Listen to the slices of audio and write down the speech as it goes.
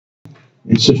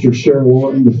and Sister Cheryl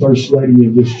Wharton, the First Lady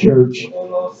of this church.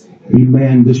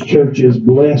 Amen. This church is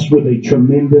blessed with a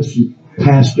tremendous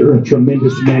pastor, a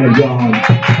tremendous man of God.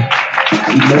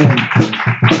 Amen.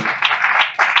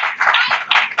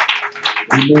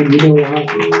 Amen. You know, I've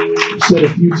said a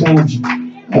few times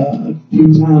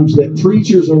that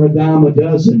preachers are a dime a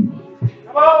dozen,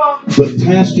 but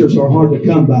pastors are hard to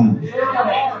come by.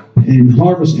 And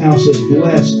Harvest House is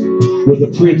blessed with the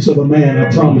prince of a man.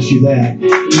 I promise you that.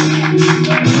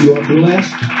 You are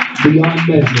blessed beyond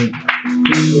measure.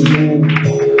 Amen.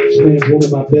 This man's one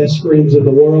of my best friends in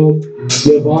the world.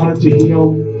 Give honor to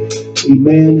him.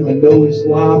 Amen. I know his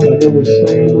life. I know his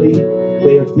family.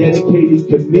 They are dedicated,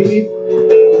 committed.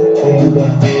 And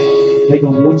hang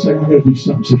on one second. I got to do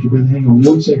something, Sister Beth. Hang on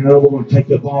one second. I know we're going to take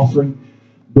up offering.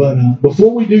 But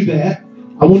before we do that,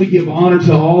 I want to give honor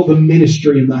to all the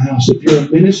ministry in the house. If you're a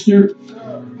minister,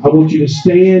 I want you to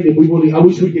stand. And I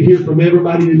wish we could hear from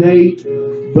everybody today.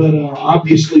 But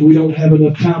obviously, we don't have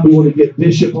enough time. We want to get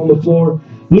Bishop on the floor.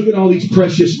 Look at all these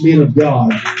precious men of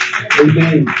God.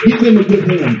 Amen. Give them a good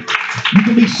hand. You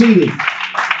can be seated.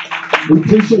 We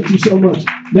appreciate you so much.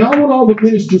 Now, I want all the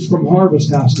ministers from Harvest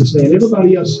House to stand.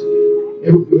 Everybody else,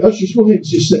 ushers, go ahead and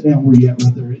just sit down where you're at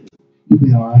right there. You'll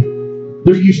be all right.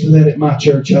 They're used to that at my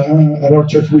church. At our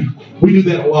church, we do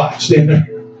that a lot. Stand there.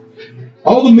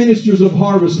 All the ministers of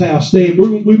Harvest House, stand.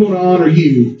 We want to honor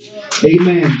you.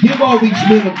 Amen. Give all these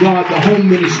men of God the home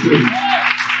ministry.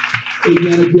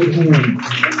 Amen. A good hand.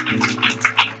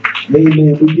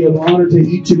 Amen. We give honor to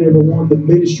each and every one, the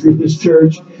ministry of this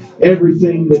church,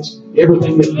 everything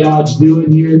that God's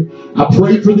doing here. I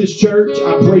pray for this church.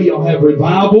 I pray y'all have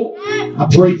revival. I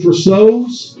pray for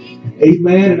souls.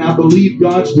 Amen. And I believe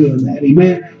God's doing that.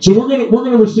 Amen. So we're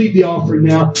gonna receive the offering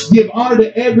now. Give honor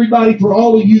to everybody, for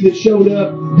all of you that showed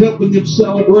up, helping them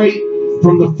celebrate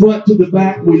from the front to the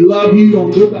back. We love you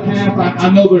on their behalf. I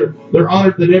know they're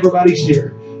honored that everybody's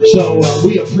here. So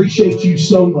we appreciate you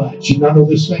so much. And I know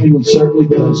this family certainly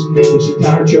does. This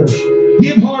entire church.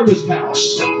 Give Harvest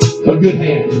House a good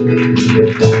hand.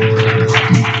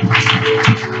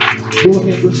 Go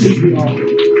ahead, receive the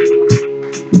offering.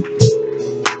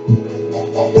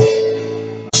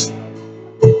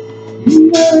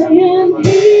 I am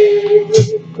here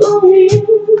for you,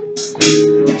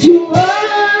 to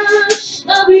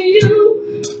worship you.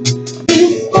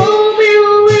 This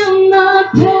moment will not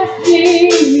pass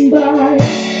me by,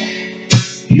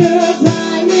 'cause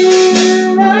I'm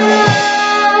in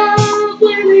love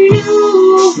with you,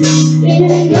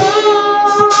 in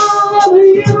love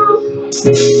with you.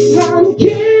 I'm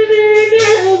giving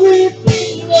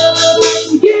everything up, I'm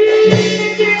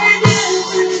giving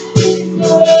everything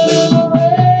away.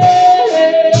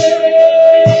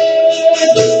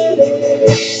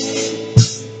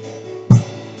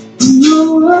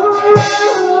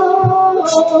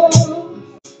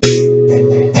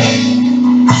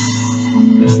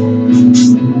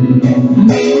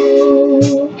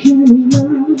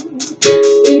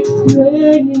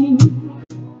 Explaining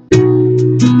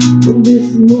this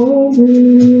moment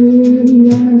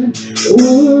I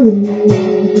worry.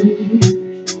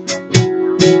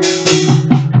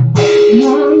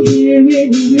 I'm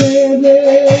hearing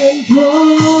heaven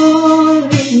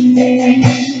calling me.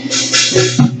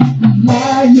 I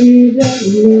hear that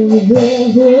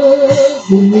love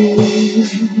over me.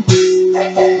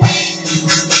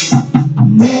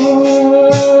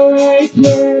 I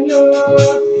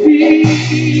cannot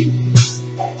see,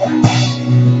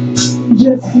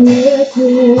 just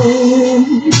listen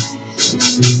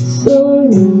so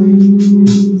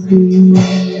easy.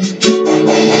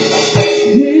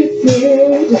 It's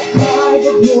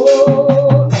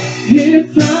indescribable,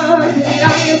 it's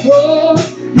undeniable.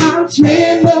 I'm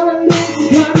trembling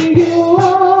when you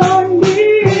are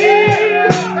near,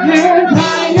 and I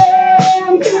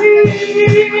am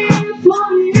here for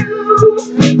you,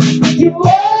 to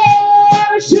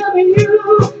worship you.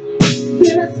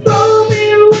 This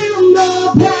moment will not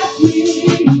pass me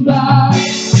by,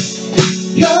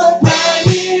 'cause I'm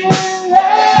in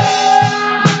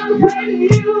love with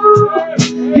you,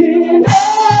 in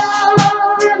love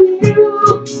with you.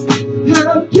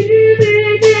 I'm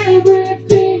giving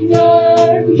everything,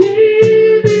 I'm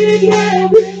giving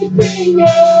everything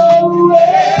away.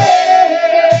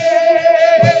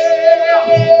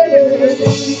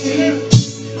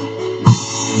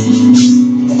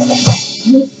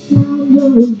 The sound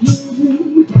of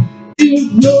giving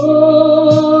is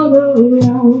all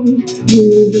around with the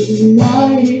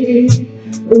night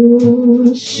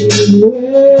ocean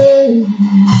wave.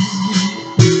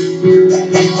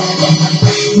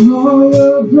 All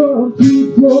of the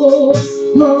people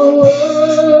are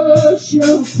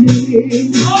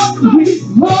worshiping with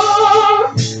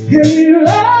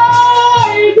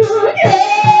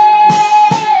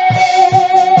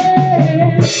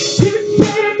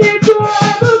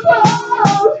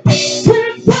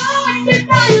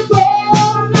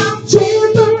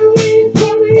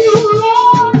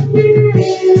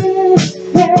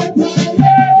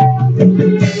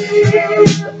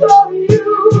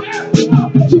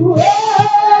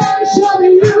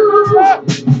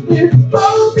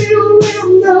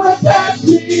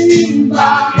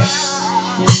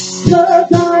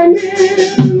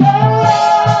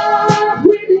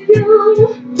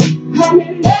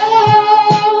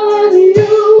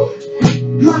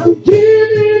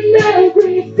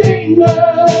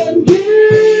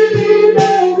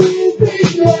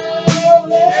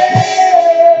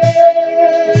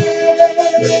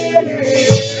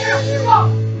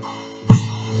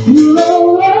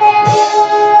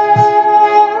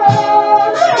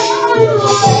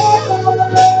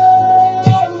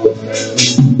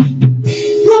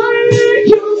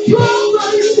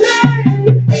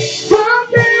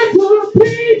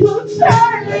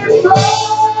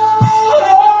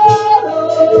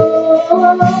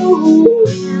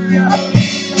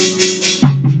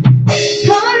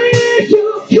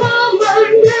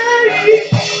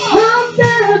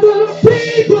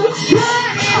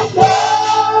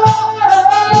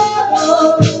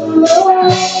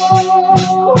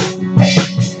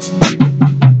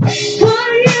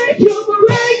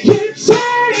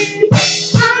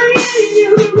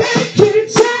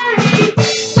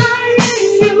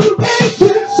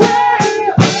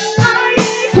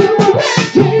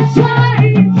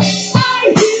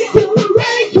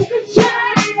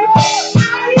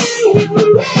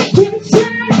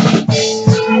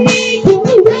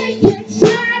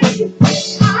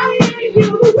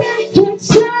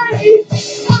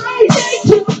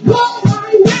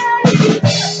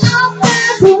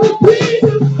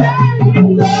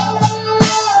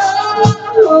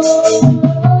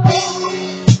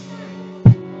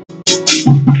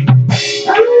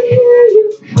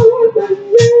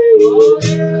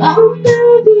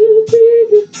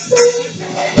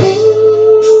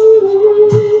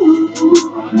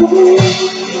And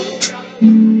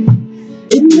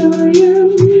I am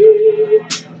here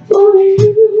for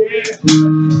you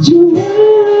to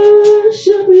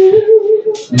worship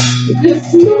you.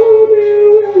 This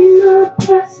moment will not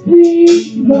pass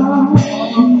me by.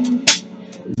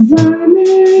 'Cause I'm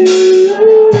in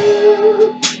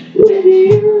love with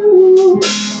you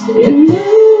and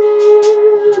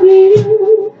loving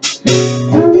you.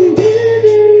 I'm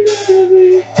giving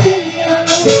everything up,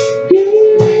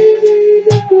 giving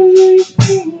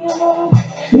everything up.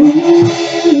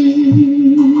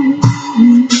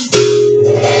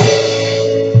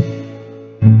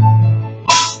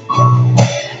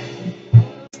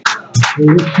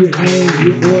 Lift your hands,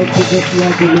 your voices up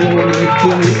like the Lord in this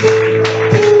place.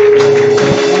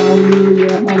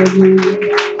 Hallelujah, hallelujah.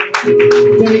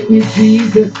 Thank you,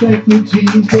 Jesus. Thank you,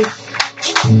 Jesus.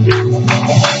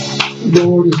 The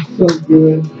Lord is so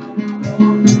good.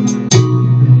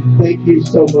 Thank you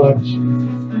so much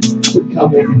for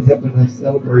coming and helping us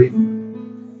celebrate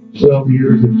 12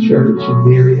 years of church in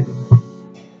Marion.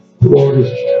 The Lord has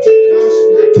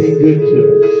been good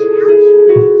to us.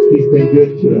 He's been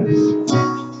good to us.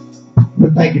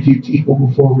 But thank a few people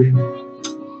before we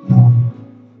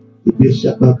get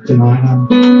Bishop up tonight. I'm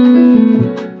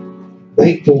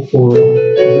thankful for, I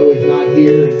know he's not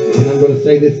here, and I'm going to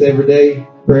say this every day,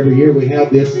 or every year we have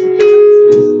this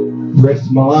the rest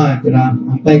of my life, and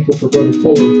I'm thankful for Brother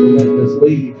Ford for letting us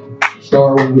leave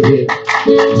Star when we did.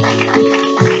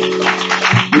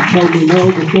 You told me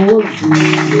no before,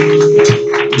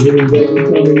 you told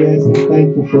me yes. I'm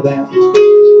thankful for that,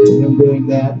 for him doing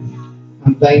that.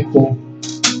 I'm thankful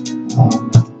for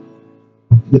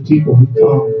the people who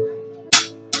come.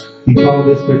 He called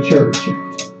us their church.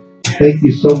 Thank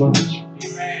you so much.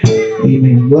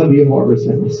 Amen. Love you, Harvest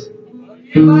House.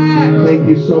 Thank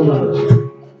you so much.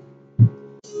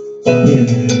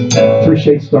 And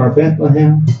appreciate Star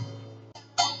Bethlehem,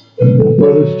 my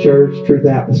brother's church, Truth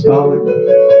Apostolic.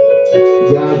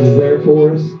 God is there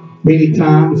for us many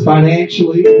times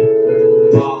financially.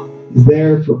 He's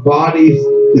there for bodies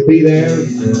to be there,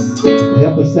 to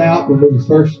help us out when we was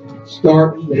first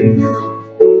starting. And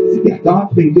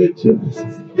God's been good to us.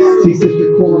 See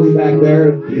Sister Corley back there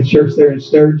at the church there in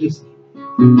Sturgis.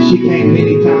 She came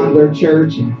many times to our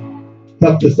church and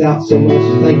helped us out so much.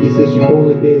 Thank you, Sister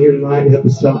Corley, being here tonight to help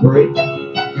us celebrate.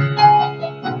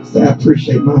 So I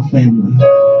appreciate my family.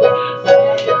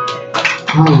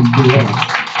 I'm blessed.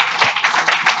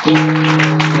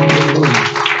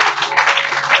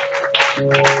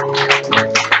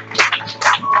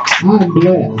 I'm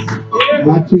blessed.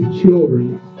 My two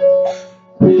children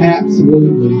are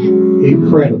absolutely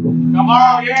incredible. Come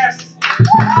on, yes.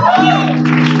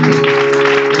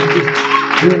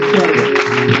 They're incredible.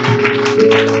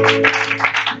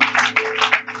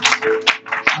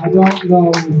 I don't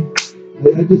know.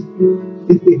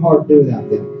 It'd be hard to do without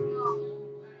them.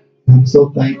 I'm so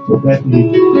thankful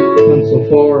Bethany come so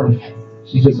far.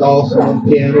 She's just awesome on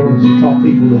piano, and she taught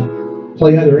people to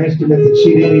play other instruments that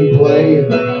she didn't even play.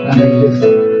 And I mean,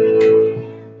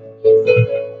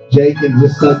 Jake has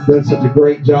just done such a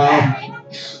great job.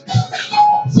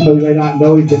 Some of you may not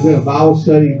know, he's been doing a Bible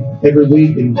study every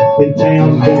week in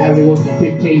town. He's been having work from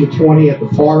 15 to 20 at the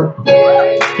park.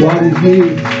 Right as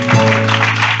these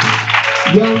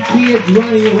young kids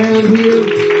running around here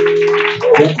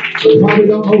that probably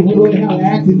don't know really how to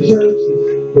act in church,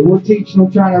 but we're teaching them,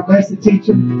 trying our best to teach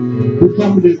them. We're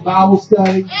coming to this Bible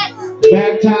study,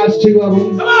 baptized 2 of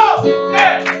them.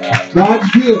 God's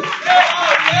good.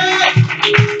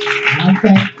 I'm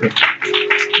thankful.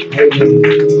 Amen.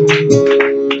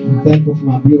 I'm thankful for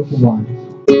my beautiful wife.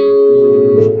 I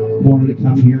wanted to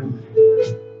come here,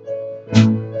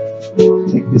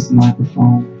 take this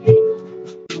microphone,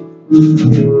 and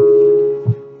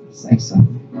say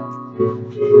something.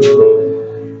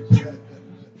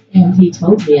 And he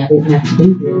told me I didn't have to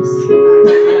do this.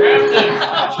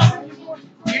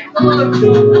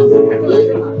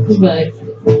 But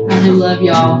I do love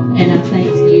y'all, and I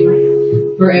thank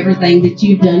you for everything that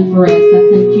you've done for us. I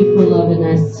thank you for loving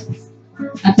us.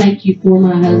 I thank you for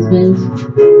my husband.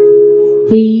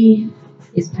 He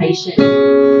is patient.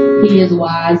 He is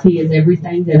wise. He is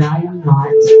everything that I am not.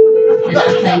 And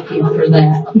I thank him for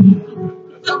that.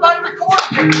 Somebody record.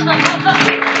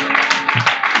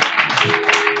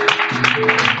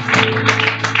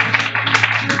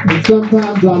 And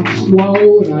sometimes I'm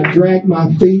slow and I drag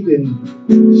my feet, and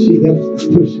she helps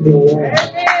push me along.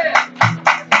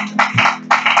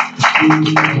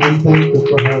 I'm thankful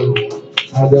for her.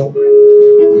 I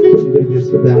couldn't do this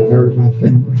without her and my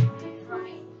family.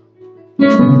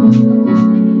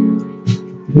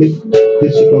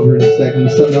 Bishop over in a second.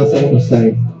 There's something else I want to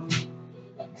say.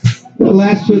 The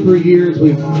last 2 or 3 years,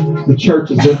 the church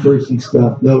has been through some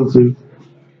stuff. Those who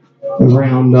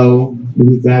around know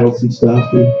we've battled some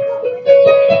stuff.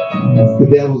 The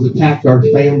devil's attacked our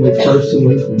family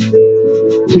personally.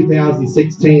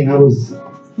 2016, I was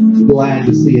glad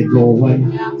to see it go away.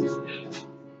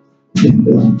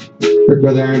 And heard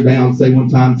Brother Aaron Bound say one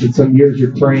time, said some years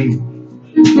you're praying,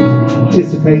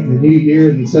 anticipating the new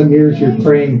year, and some years you're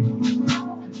praying,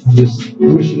 just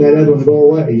wishing that other one to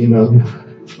go away, you know.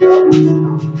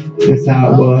 That's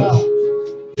how it was.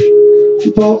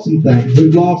 We fought some things.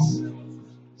 We've lost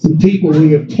some people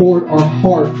we have poured our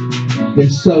heart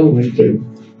and soul into.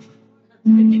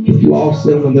 We've lost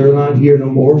them and they're not here no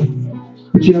more.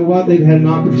 But you know what? They've had an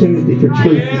opportunity for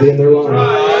truth to be in their life.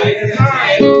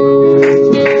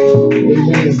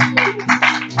 Amen.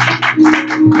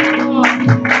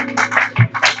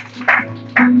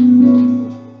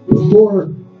 Before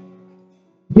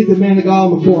get the man of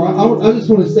God on the floor, I just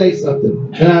want to say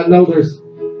something. And I know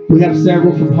we have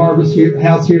several from Harvest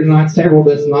House here tonight, several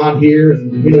that's not here,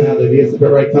 and you know how that is if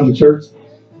everybody come to church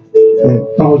and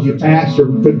calls you a pastor.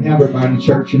 We couldn't have everybody in the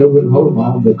church, you know, we wouldn't hold them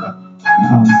all, but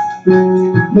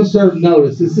no certain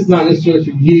notice. This is not necessarily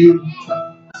for you.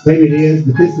 Maybe it is,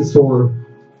 but this is for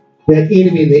that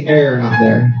enemy in the air out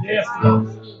there.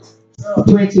 The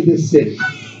prince of this city.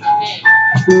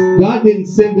 God didn't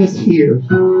send us here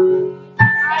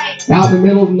out in the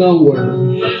middle of nowhere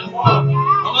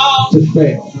to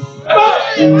fail.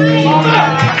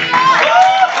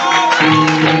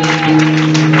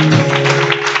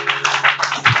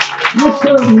 Let's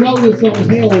serve notice on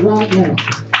hell right now.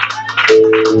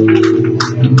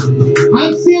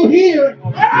 I'm still here.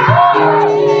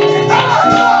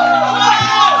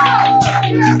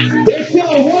 There's still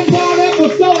a one-bar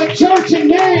apostolic church in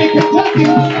Marion, Kentucky.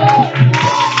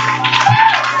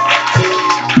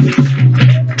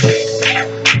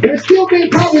 There's still been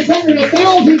probably better than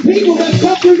 1,000 people that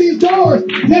come through these doors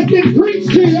that's been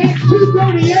preached to. Acts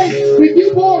 2:38. If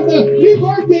you born the new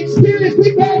birth experience,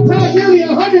 we baptized nearly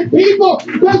 100 people.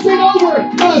 There's been over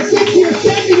 60 or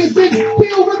 70 that's been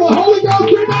filled with the Holy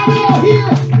Ghost. They're not all here,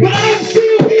 but I'm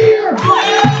still here. I'm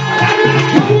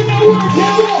not going nowhere,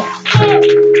 devil.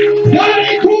 God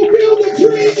ain't fulfilled the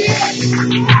dream yet.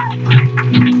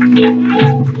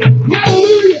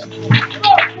 Hallelujah.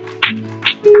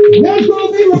 There's going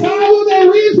to be revival.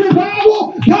 There is revival.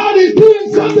 God is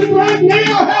doing something right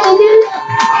now. Hallelujah.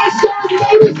 I serve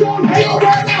notice on hell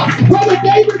right now. Brother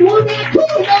David, we're not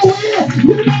going nowhere.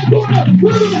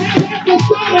 We're going to have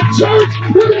apostolic church.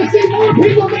 We're going to see more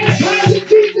people baptized in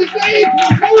Jesus' name.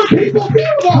 More people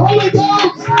filled with the Holy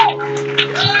Ghost.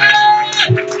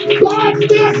 God's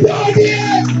not done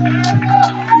yet.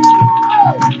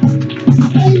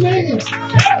 Amen.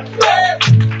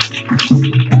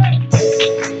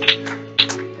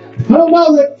 I don't know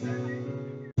that.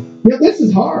 Yeah, this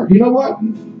is hard. You know what?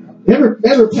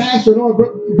 Every pastor, or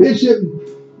bishop,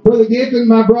 Brother Giffen,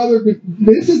 my brother,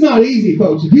 this is not easy,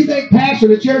 folks. If you think pastor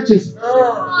of the church is,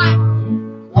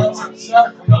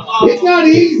 it's not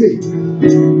easy.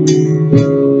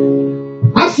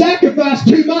 I sacrificed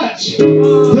too much to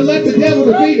let the devil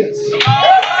defeat us.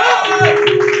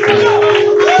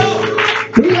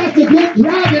 We have to go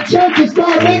drive the church and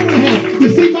start Bethlehem to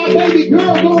see my baby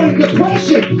girl going into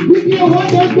depression. You know what?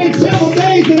 There's been several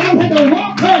days that I've had to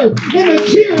rock her in a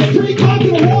chair at 3 o'clock in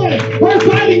the morning. We're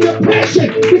fighting depression.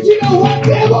 But you know what,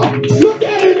 devil? Look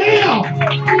at her now.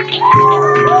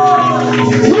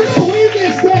 We're going to win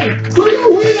this thing. We're going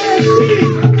to win our city.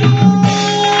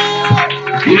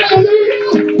 Hallelujah.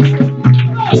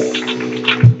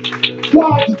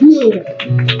 God's good.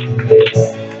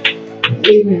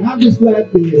 Amen. I'm just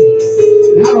glad to be here.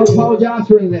 And I don't apologize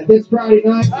for any of that. This Friday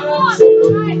night.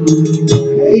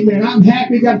 Amen. I'm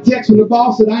happy. Got a text from the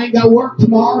boss that I ain't got work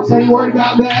tomorrow, so I ain't worried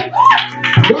about that.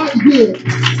 God's good.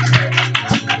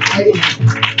 Amen.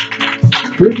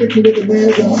 We're going to get the man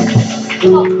of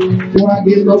God. Before I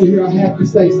get him over here, I have to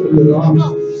say something. I'm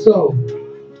so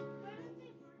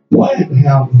glad to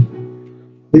have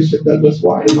Bishop Douglas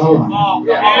White in my life.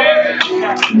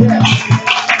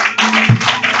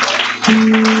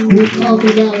 We talked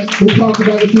about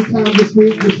it a few times this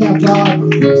week, just how God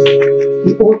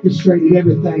He orchestrated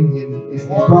everything and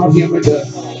brought him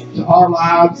into our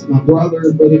lives. My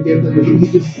brother, Brother Giffen, he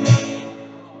just,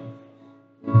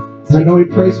 I know he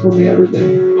prays for me every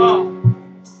day.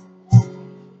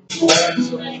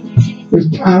 There's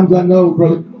times I know,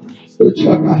 Brother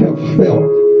Chuck, I have felt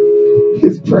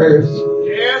his prayers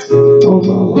on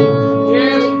my life.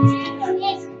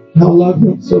 I love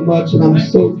him so much, and I'm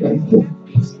so thankful.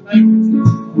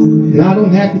 And I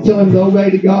don't have to tell him to obey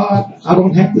to God. I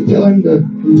don't have to tell him to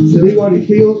do what he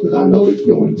feels, because I know he's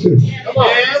going to.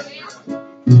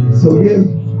 So give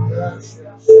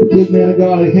the good man of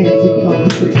God a hand as he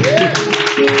comes to preach.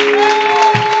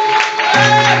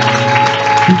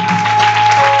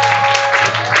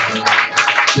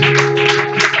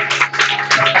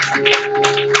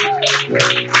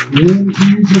 In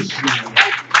Jesus' name.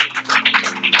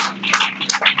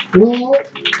 Well,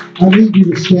 I need you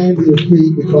to stand to your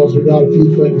feet because we got a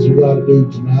few things we got to do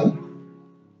tonight.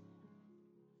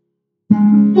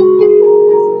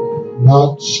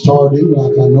 Not starting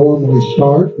like I normally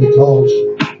start because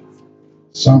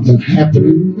something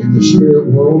happening in the spirit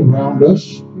world around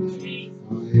us.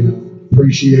 I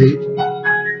appreciate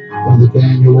Brother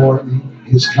Daniel Orton,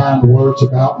 his kind words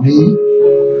about me.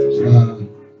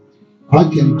 I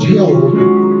can tell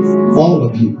all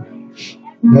of you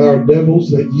there are devils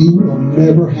that you will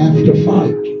never have to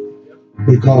fight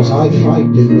because I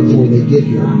fight them before they get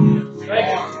here.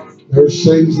 There's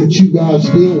things that you guys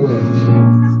deal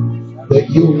with that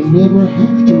you'll never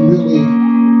have to really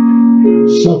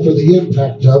suffer the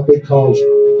impact of because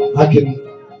I can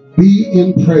be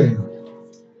in prayer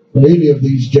for any of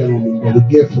these gentlemen, Brother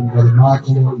Giffen, Brother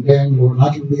Michael, or Daniel, and I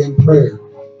can be in prayer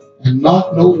and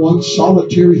not know one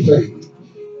solitary thing.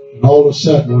 And all of a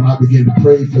sudden, when I begin to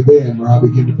pray for them, or I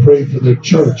begin to pray for their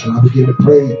church, or I begin to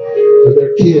pray for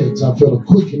their kids, I feel a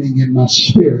quickening in my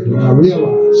spirit, and I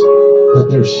realize that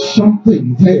there's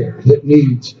something there that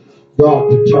needs God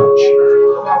to touch.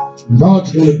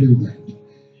 God's going to do that.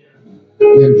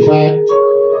 In fact,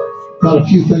 got a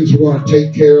few things we're going to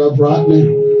take care of right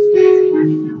now.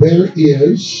 There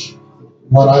is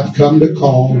what I've come to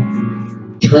call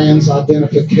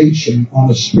trans-identification on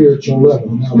a spiritual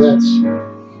level. Now that's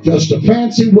just a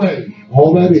fancy way,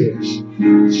 all that is.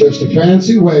 It's just a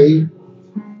fancy way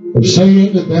of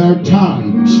saying that there are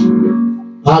times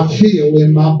I feel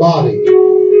in my body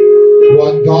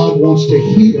what God wants to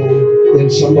heal in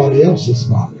somebody else's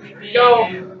body.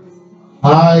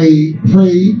 I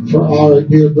prayed for our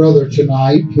dear brother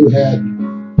tonight who had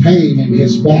pain in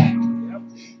his back.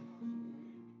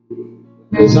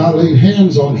 As I laid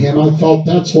hands on him, I thought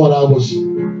that's what I was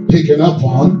picking up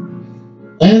on.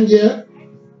 And yet,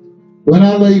 when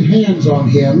I laid hands on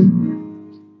him,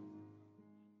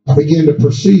 I began to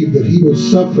perceive that he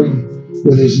was suffering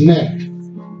with his neck.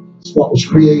 That's what was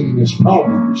creating his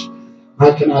problems.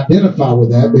 I can identify with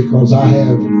that because I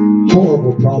have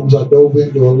horrible problems. I dove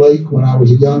into a lake when I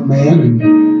was a young man and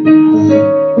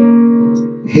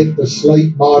hit the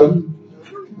slate bottom.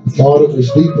 I thought it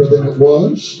was deeper than it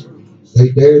was. They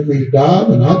dared me to dive,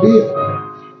 and I did.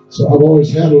 So I've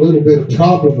always had a little bit of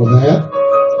problem with that.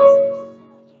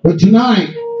 But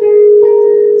tonight,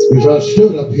 as I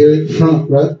stood up here in front,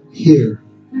 right here,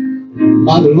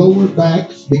 my lower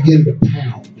back began to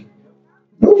pound.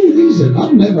 No reason.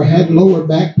 I've never had lower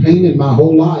back pain in my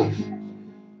whole life.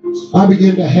 I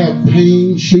began to have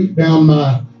pain shoot down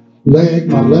my leg,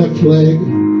 my left leg.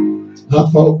 I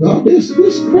thought, God, this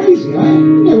is crazy. I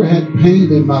never had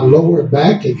pain in my lower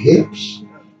back and hips.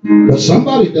 But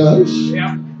somebody does.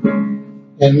 Yeah.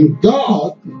 And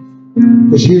God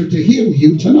is here to heal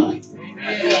you tonight.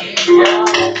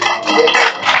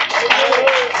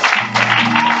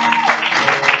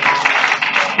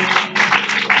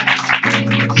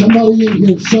 Somebody in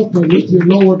here suffering with your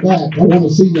lower back. I want to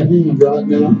see your hand right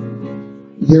now.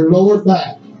 Your lower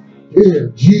back. Here,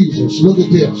 Jesus, look at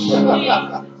this.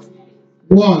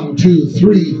 1, 2,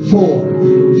 3,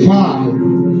 4,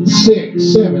 5,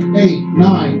 6, 7, 8,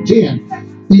 9,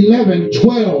 10, 11,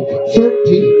 12,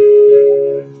 13.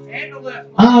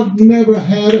 I've never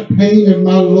had a pain in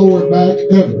my lower back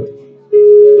ever.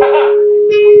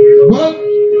 But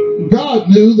God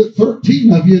knew that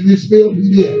 13 of you in this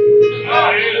building did.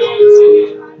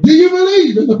 Do you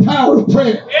believe in the power of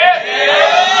prayer?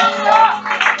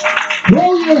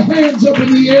 Throw your hands up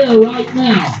in the air right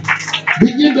now.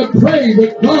 Begin to pray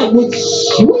that God would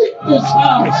sweep this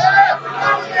house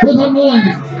with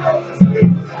anointing.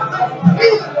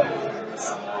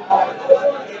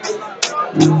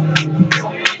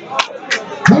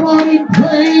 Come on and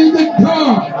pray that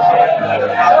God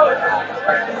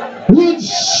would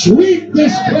sweep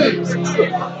this place.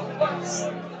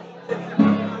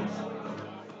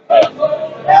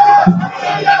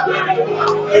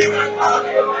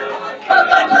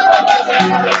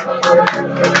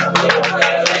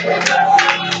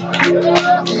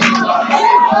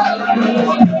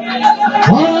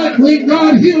 All right, when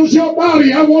God heals your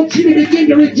body, I want you to begin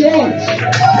to rejoice.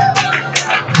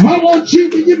 I want you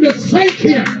to begin to thank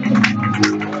Him.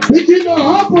 Begin to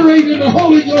operate in the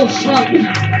Holy Ghost right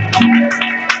now.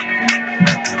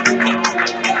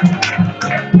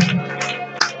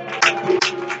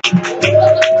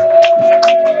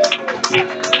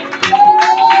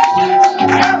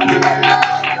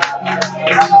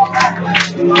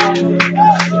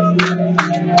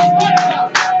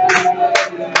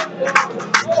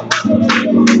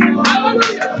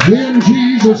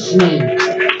 Jesus' name.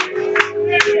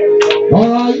 All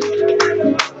right.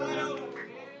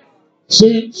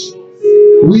 Since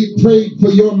we prayed for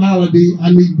your malady,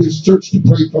 I need this church to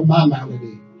pray for my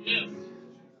malady.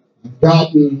 I've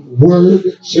gotten word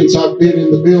since I've been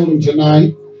in the building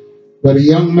tonight that a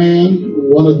young man,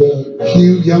 one of the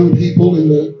few young people in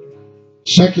the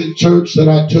second church that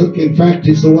I took, in fact,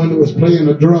 he's the one that was playing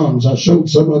the drums. I showed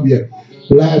some of you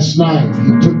last night.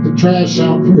 He took the trash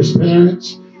out for his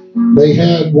parents. They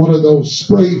had one of those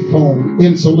spray foam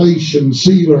insulation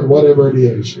sealer, whatever it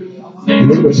is.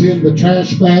 And it was in the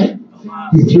trash bag.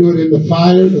 He threw it in the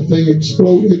fire. The thing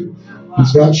exploded.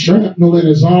 He's got shrapnel in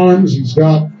his arms. He's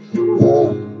got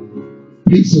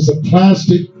pieces of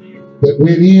plastic that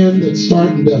went in that's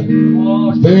starting to,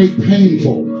 very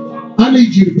painful. I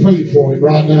need you to pray for him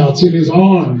right now. It's in his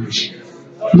arms.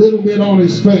 A little bit on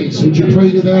his face. Would you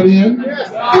pray to that end?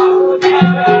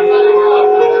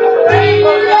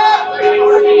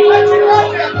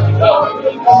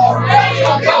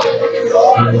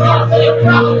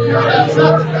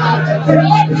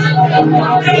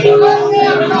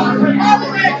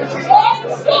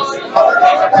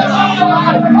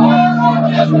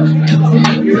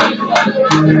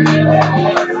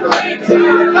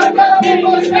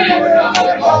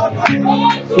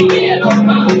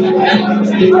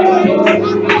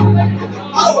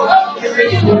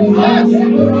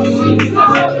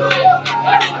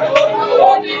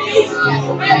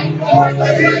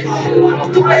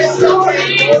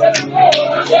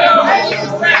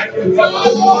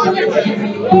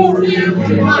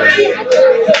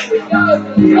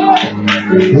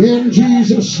 In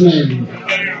Jesus' name,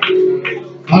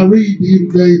 I read to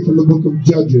you today from the book of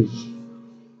Judges,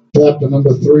 chapter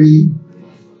number 3.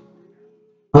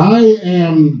 I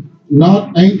am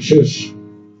not anxious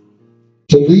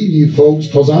to leave you folks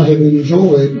because I have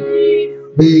enjoyed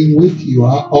being with you.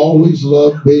 I always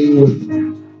love being with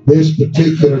this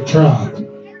particular tribe.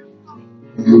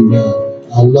 And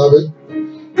I love it.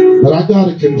 But I got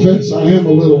to confess, I am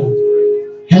a little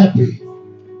happy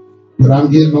that I'm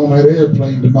getting on that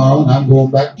airplane tomorrow and I'm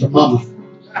going back to Mama.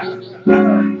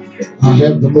 I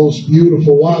have the most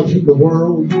beautiful wife in the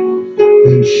world,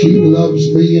 and she loves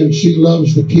me and she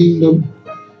loves the kingdom,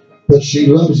 but she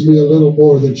loves me a little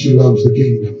more than she loves the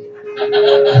kingdom. And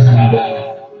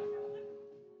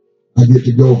I get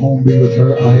to go home, be with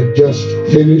her. I have just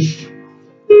finished.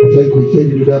 I think we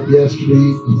figured it up yesterday.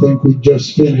 I think we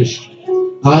just finished.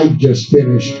 I've just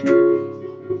finished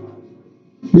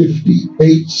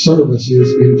 58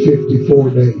 services in 54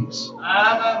 days.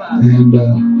 And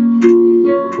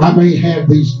I may have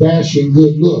these dashing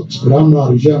good looks, but I'm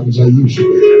not as young as I used to be.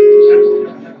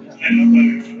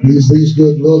 These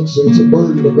good looks, it's a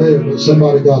burden to bear, but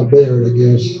somebody got to bear it, I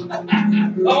guess.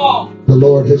 The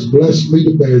Lord has blessed me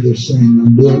to bear this thing.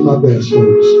 I'm doing my best,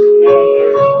 folks.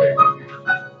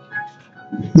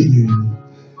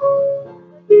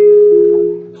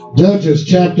 Judges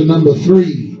chapter number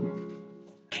 3.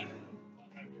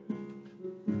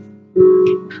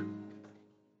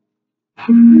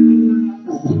 I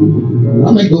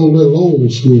may go a little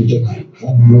old school tonight. I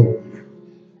don't know.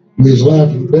 We was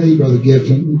laughing today, Brother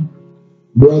Giffen,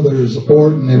 Brothers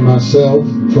Orton and myself,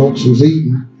 folks was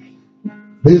eating.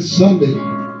 This Sunday,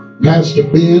 Pastor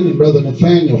Ben and Brother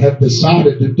Nathaniel have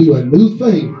decided to do a new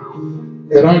thing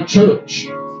at our church.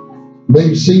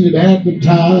 They've seen it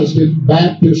advertised in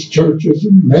Baptist churches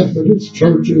and Methodist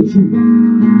churches.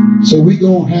 So we're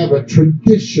going to have a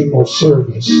traditional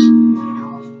service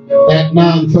at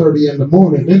 9:30 in the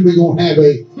morning. Then we're going to have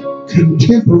a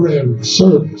contemporary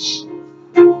service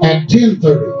at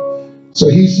 10:30. So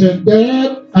he said,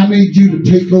 Dad, I need you to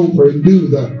take over and do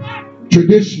the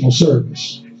traditional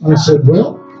service. I said,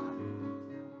 well,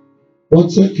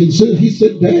 what's that considered? He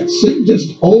said, Dad, sing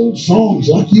just old songs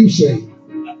like you sing.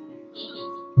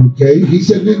 Okay, he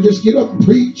said, then just get up and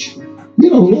preach. You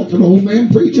know, like an old man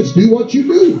preaches, do what you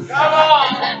do.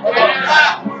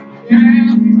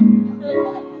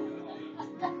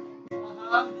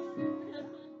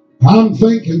 I'm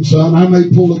thinking, son, I may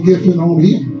pull a Giffen on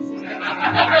him.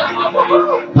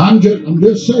 I'm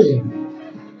just saying.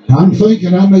 I'm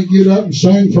thinking I may get up and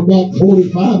sing for about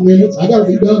 45 minutes. I got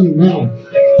to be done in an hour.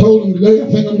 I told him today, I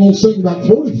think I'm going to sing about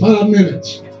 45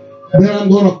 minutes. Then I'm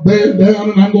going to bear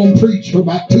down and I'm going to preach for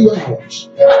about 2 hours.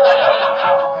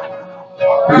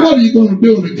 What are you going to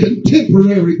do in a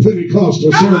contemporary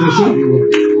Pentecostal service anyway?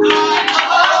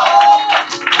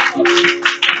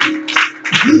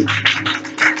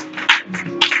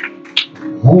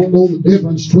 I don't know the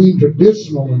difference between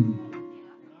traditional and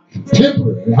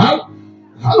contemporary. I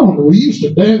don't know. We used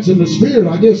to dance in the Spirit.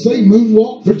 I guess they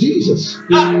moonwalk for Jesus.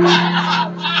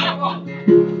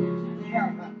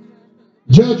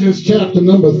 Judges chapter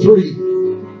number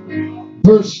 3,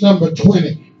 verse number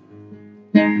 20.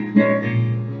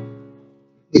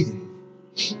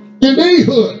 And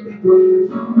Ehud,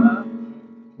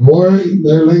 or in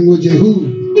their language,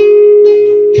 Ehud,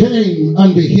 came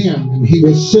unto him, and he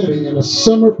was sitting in a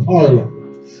summer parlor,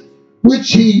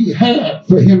 which he had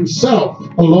for himself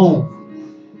alone.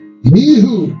 And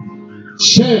Ehud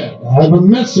said, I have a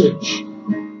message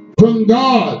from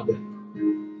God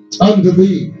unto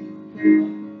thee.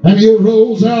 And he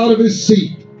arose out of his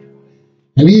seat,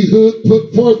 and Ehud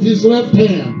put forth his left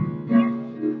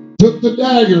hand, took the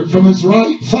dagger from his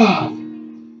right thigh,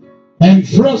 and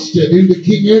thrust it into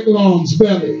King Eglon's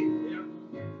belly.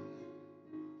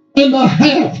 And the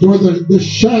haft, or the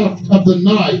shaft of the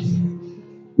knife,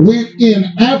 went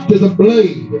in after the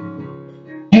blade,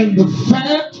 and the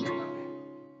fat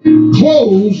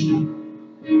closed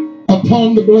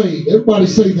upon the blade. Everybody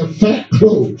say the fat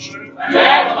closed.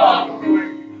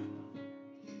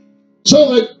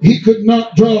 So that he could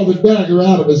not draw the dagger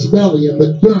out of his belly, and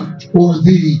the dirt or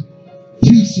the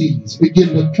feces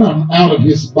begin to come out of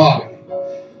his body.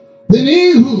 Then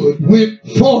Ehud went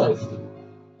forth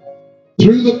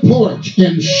through the porch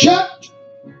and shut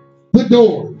the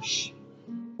doors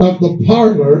of the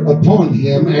parlor upon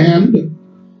him and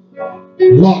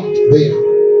locked them.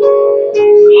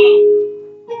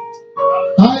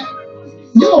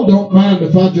 Y'all don't mind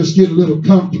if I just get a little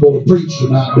comfortable to preach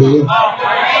tonight, do you?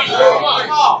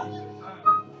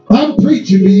 I'm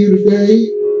preaching to you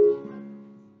today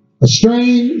a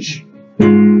strange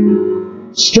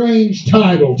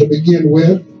title to begin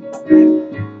with,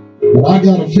 but I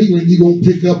got a feeling you're going to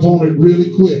pick up on it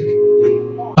really quick.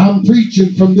 I'm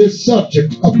preaching from this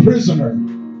subject, a prisoner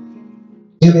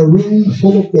in a room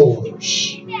full of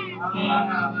doors.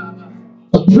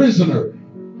 A prisoner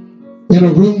in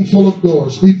a room full of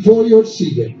doors. Before you're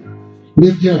seated,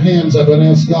 lift your hands up and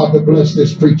ask God to bless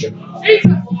this preacher.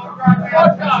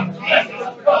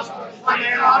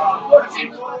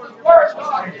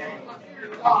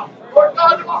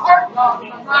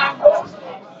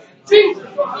 Jesus,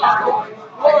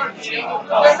 Lord Jesus,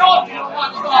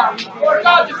 Lord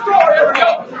God, destroy every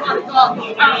yoke, Lord God.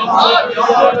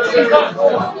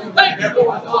 Thank you,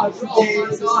 Lord God.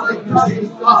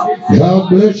 God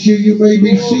bless you. You may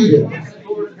be seated.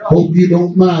 Hope you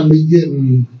don't mind me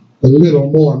getting a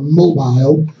little more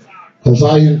mobile, because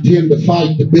I intend to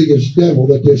fight the biggest devil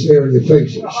that this area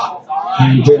faces.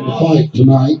 I intend to fight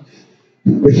tonight.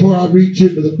 Before I reach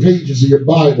into the pages of your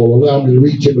Bible, allow me to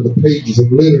reach into the pages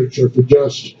of literature for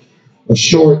just a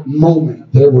short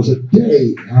moment. There was a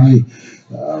day I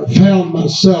found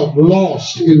myself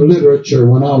lost in literature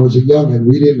when I was a youngin'.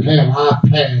 We didn't have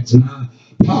iPads and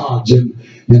iPods and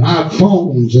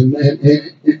iPhones and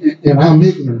I'm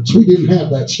ignorant. We didn't have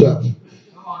that stuff.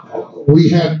 We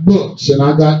had books, and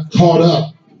I got caught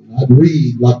up. I'd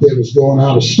read like they was going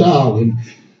out of style. And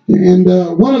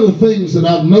one of the things that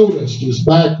I've noticed is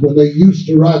back when they used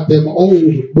to write them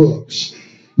old books,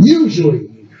 usually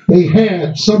they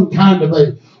had some kind of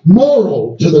a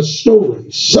moral to the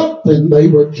story, something they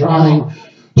were trying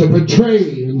to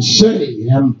portray and say.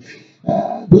 And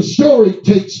the story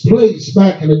takes place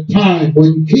back in a time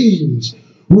when kings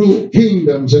ruled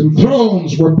kingdoms and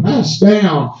thrones were passed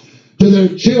down to their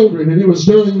children. And it was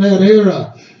during that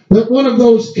era that one of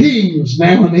those kings,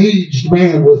 now an aged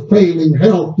man with failing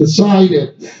health,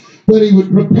 decided that he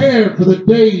would prepare for the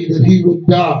day that he would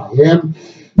die. And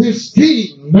this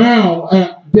king, now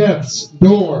at death's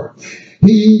door,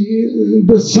 he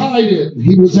decided,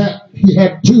 he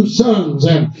had two sons,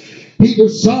 and he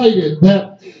decided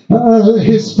that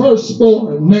his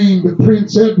firstborn, named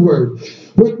Prince Edward,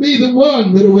 would be the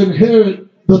one that would inherit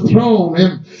the throne,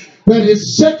 and that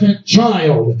his second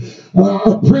child,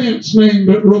 a prince named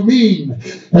Romain,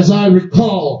 as I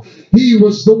recall, he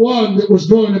was the one that was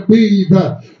going to be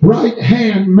the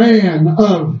right-hand man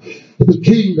of the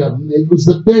kingdom. It was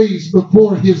the days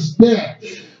before his death,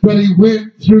 but he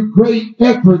went through great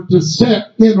effort to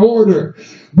set in order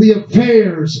the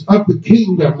affairs of the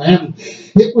kingdom. And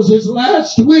it was his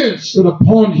last wish that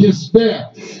upon his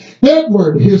death,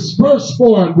 Edward, his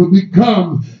firstborn, would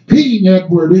become King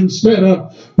Edward instead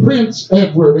of Prince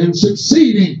Edward, and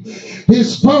succeeding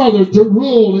his father to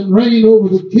rule and reign over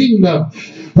the kingdom.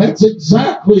 That's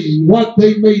exactly what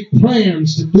they made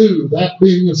plans to do, that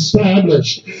being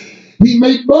established. He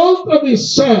made both of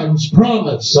his sons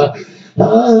promise that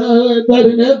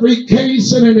in every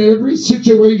case and in every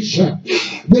situation,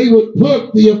 they would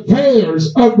put the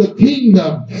affairs of the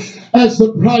kingdom as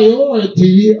the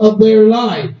priority of their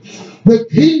life. the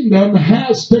kingdom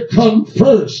has to come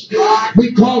first.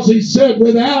 Because he said,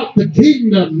 without the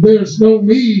kingdom, there's no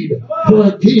need for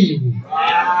a king.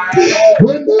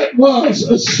 When that was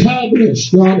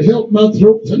established, God help my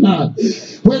throat tonight.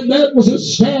 When that was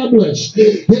established,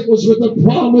 it was with the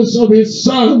promise of his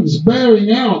sons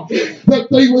bearing out that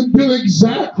they would do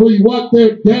exactly what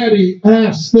their daddy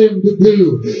asked them to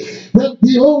do. That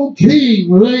the old king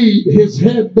laid his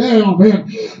head down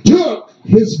and took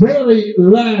his very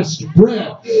last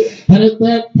breath. And at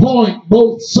that point,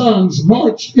 both sons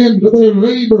marched into their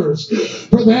labors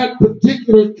for that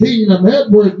particular kingdom.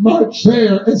 Edward marched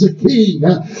there as a king,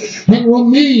 and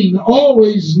Romine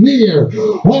always near,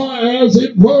 or as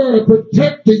it were, a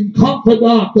protecting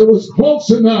confidant that was close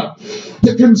enough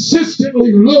to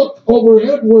consistently look over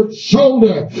Edward's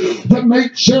shoulder to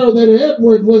make sure that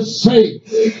Edward was safe,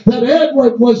 that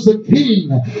Edward was the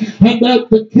king, and that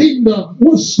the kingdom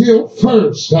was still first.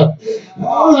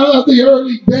 The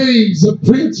early days of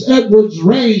Prince Edward's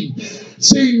reign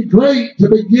seemed great to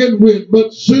begin with,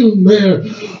 but soon there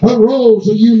arose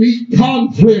a unique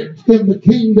conflict in the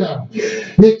kingdom.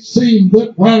 It seemed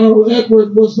that while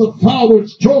Edward was the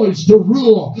father's choice to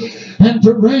rule and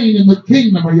to reign in the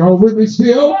kingdom, are y'all with me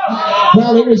still?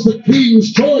 While it was the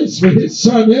king's choice for his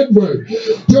son Edward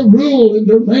to rule and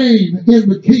to reign in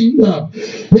the kingdom,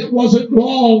 it wasn't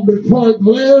long before a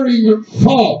glaring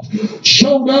fault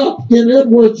showed up in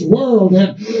Edward's world.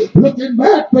 And looking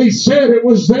back, they said it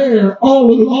was there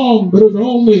all along, but it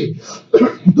only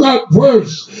got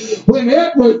worse when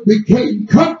Edward became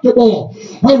comfortable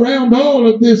around all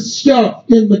of this stuff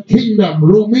in the kingdom.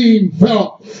 Romine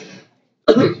felt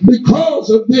because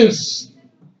of this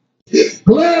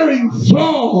glaring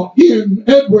flaw in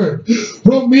Edward,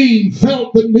 Romine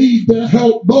felt the need to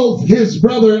help both his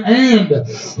brother and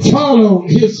follow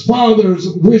his father's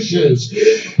wishes.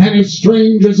 And as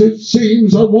strange as it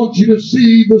seems, I want you to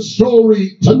see the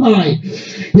story tonight.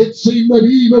 It seemed that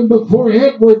even before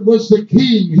Edward was the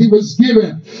king, he was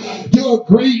given to a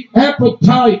great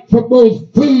appetite for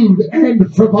both food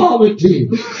and frivolity.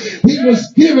 He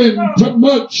was given to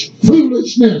much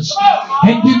foolishness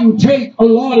and didn't take a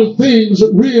lot of things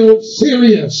real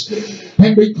serious.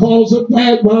 And because of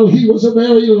that, while he was a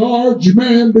very large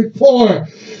man before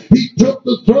he took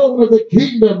the throne of the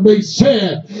kingdom, they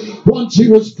said once he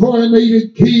was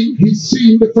coronated king, he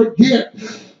seemed to forget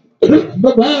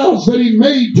the vows that he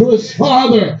made to his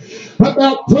father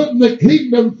about putting the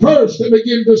kingdom first, and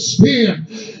begin to spend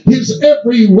his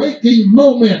every waking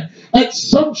moment at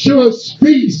sumptuous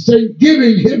feasts and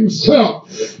giving himself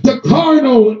to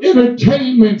carnal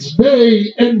entertainments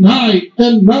day and night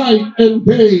and night and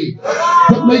day.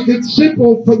 To make it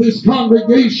simple for this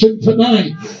congregation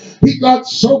tonight, he got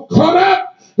so caught up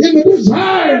in the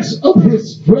desires of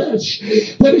his flesh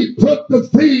that he put the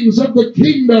things of the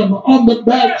kingdom on the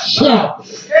back shelf.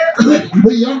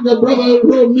 The younger brother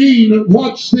Romine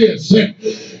watched this, and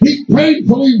he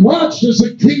painfully watched as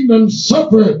the kingdom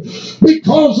suffered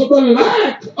because of the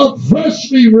lack of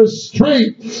fleshly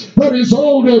restraint that his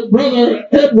older brother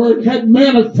Edward had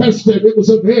manifested. It was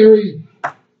a very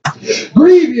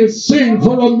grievous sin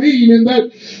for Romine in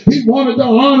that he wanted to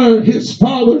honor his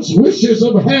father's wishes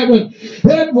of having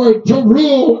Edward to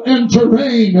rule and to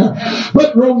reign.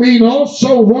 But Romine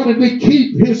also wanted to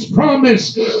keep his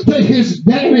promise to his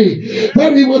daddy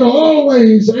that he would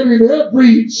always and in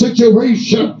every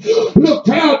situation look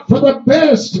out for the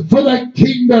best for that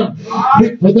kingdom.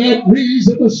 And for that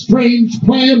reason, a strange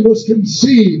plan was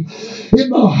conceived in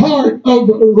the heart of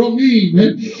Romine.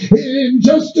 And in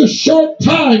just a short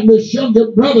time, this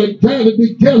younger brother gathered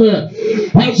together,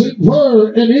 as it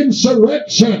were, an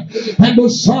insurrection, and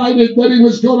decided that he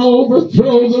was going to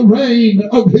overthrow the reign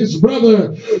of his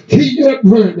brother, King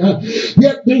Edward,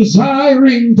 yet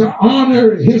desiring to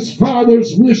honor his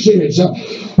father's wishes of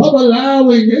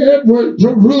allowing Edward to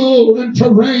rule and to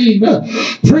reign.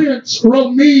 Prince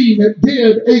Romine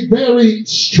did a very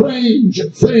strange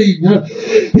thing.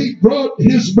 He brought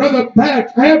his brother back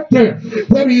after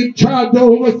that he had tried to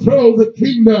overthrow the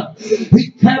kingdom.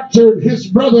 He captured his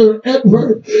brother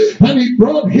Edward and he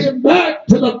brought him back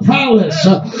to the palace.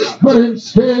 But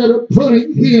instead of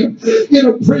putting him in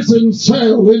a prison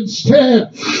cell,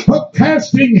 instead of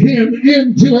casting him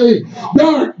into a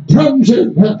dark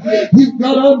dungeon, you've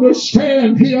got to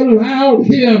understand, he allowed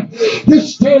him to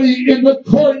stay in the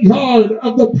courtyard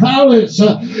of the palace,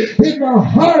 in the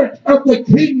heart of the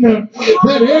kingdom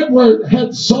that Edward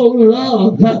had so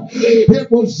loved.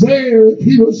 It was there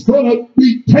he was going to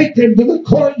be taken to the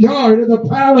courtyard of the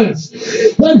palace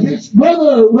that his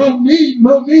brother Romine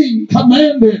Romein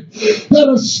commanded that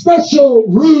a special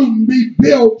room be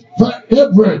built for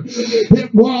Edward.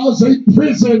 It was a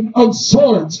prison of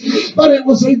sorts, but it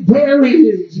was a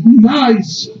very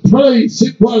nice place.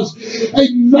 It was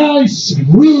a nice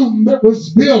room that was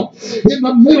built in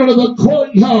the middle of the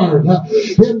courtyard.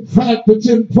 In fact, it's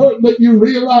important that you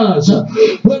realize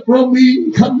that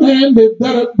Romein commanded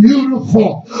that a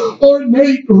beautiful,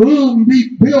 ornate room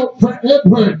be built for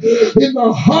Edward in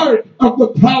the heart of the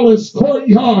palace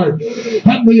courtyard.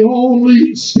 And the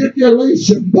only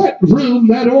stipulation, that room,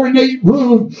 that ornate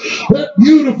room, that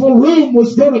beautiful room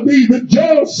was going to be the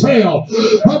jail cell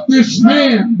of this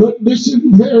man. But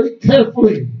listen very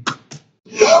carefully.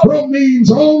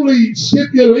 Romein's only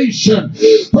stipulation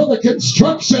for the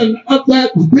construction of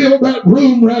that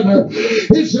room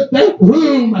is that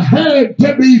room had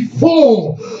to be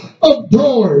full of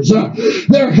doors.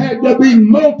 There had to be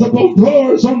multiple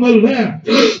doors on the left,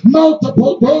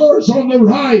 multiple doors on the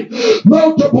right,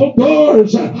 multiple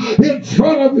doors in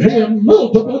front of him,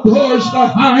 multiple doors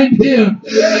behind him.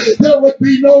 There would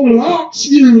be no locks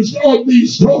used on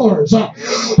these doors.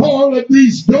 All of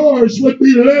these doors would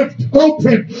be left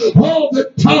open all the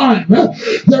time.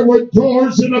 There were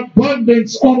doors in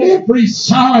abundance on every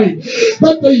side.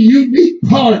 But the unique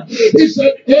part is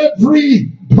that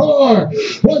every door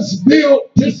was built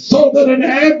just so that an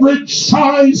average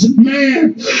sized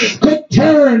man could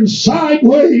turn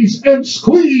sideways and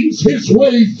squeeze his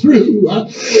way through.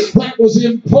 That was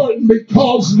important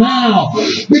because now,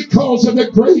 because of the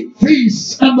great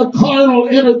feasts and the carnal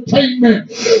entertainment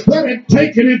that had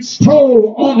taken its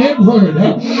toll on Edward,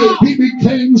 he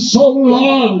became so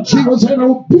large. He was an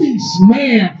obese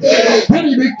man, and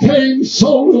he became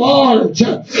so large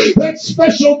that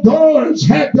special doors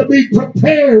had to be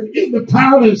prepared in the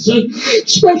palace, and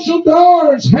special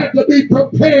doors had to be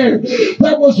prepared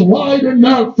that was wide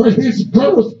enough for his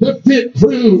girth to fit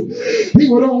through. He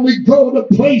would only go to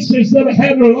places that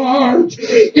had large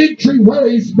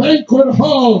entryways, banquet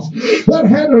halls that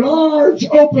had large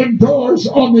open doors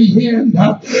on the end.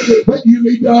 But you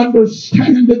need to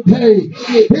understand today,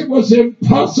 it was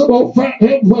impossible for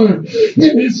Edward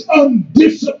in his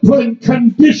undisciplined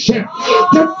condition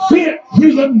to fit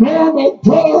through the normal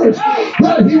doors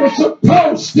that he was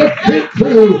supposed to fit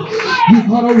through. You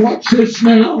gotta watch this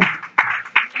now.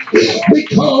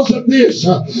 Because of this,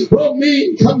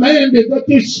 Romein commanded that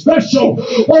this special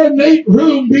ornate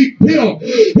room be built.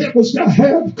 It was to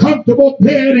have comfortable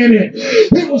bed in it.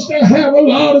 It was to have a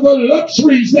lot of the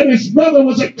luxuries that his brother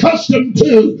was accustomed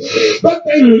to. But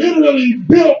they literally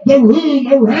built the room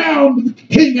around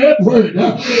King Edward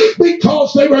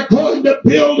because they were going to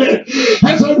build it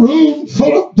as a room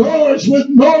full of doors with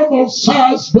normal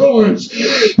sized doors.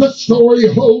 The story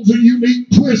holds a unique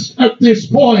twist at this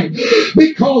point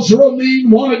because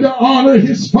Romein wanted to honor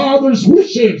his father's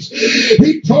wishes.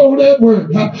 He told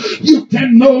Edward, you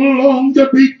can no longer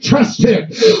be trusted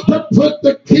to put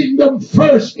the kingdom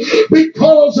first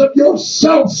because of your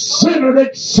self-centered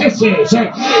excesses.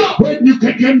 When you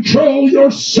can control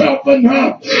yourself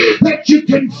enough that you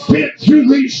can fit through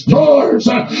these doors,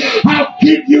 I'll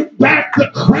give you back the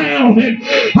crown and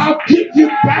I'll give you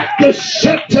back the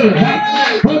scepter.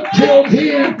 Until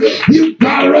then, you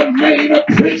gotta remain a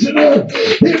prisoner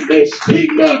in this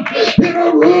kingdom, in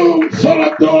a room full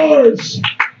of doors.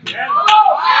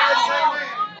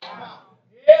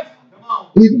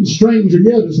 Even stranger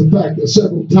yet is the fact that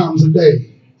several times a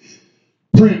day,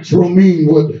 Prince Romein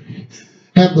would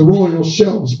have the royal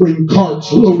shelves bring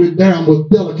carts loaded down with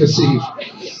delicacies,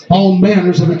 all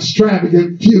manners of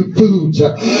extravagant foods,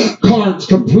 carts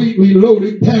completely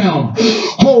loaded down,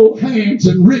 whole hands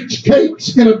and rich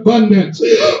cakes in abundance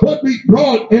would be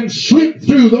brought and slipped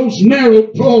through those narrow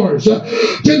doors to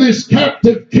this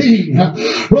captive king.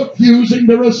 Refusing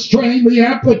to restrain the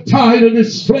appetite of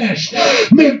his flesh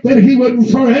meant that he would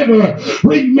forever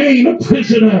remain a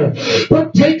prisoner,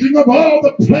 partaking of all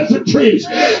the pleasantries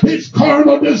his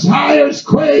carnal desires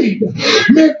craved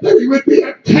meant that he would be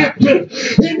a captive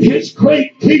in his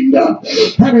great kingdom.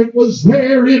 And it was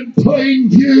there in plain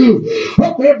view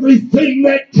of everything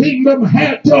that kingdom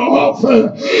had to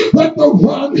offer that the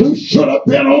one who should have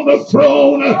been on the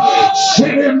throne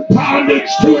set in bondage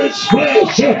to his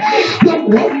flesh, the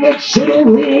one that should have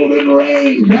ruled and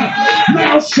reigned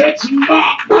now sits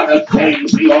mocked by the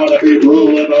things he ought to be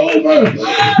ruling over.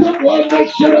 The one that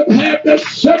should have had the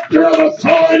scepter of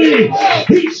authority,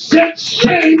 he sits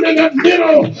shamed in the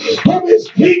middle of his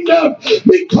kingdom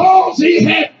because he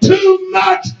had too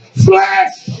much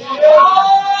flesh.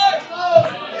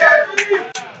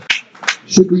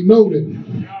 Should be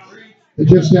noted that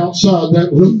just outside that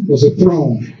room was a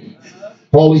throne.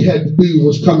 All he had to do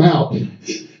was come out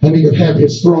and he could have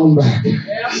his throne back.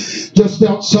 Just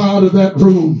outside of that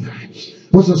room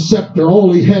was a scepter.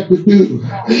 All he had to do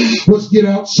was get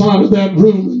outside of that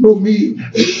room, and no mean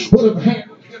would have had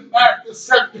back the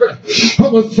scepter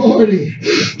of authority.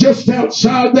 Just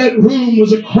outside that room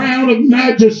was a crown of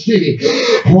majesty.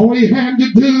 All he had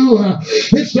to do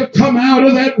is to come out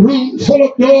of that room full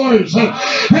of doors,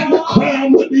 and the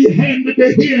crown would be handed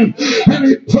to him, and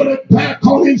he put it back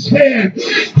on his head.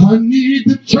 I need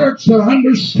the church to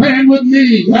understand with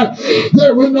me,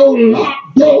 there were no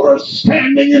locked doors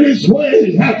standing in his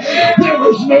way. There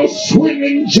was no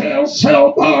swinging jail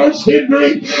cell bars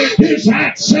hindering his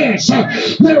access.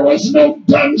 There was no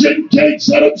dungeon gates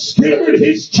that obscured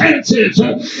his chances.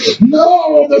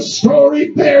 No, the story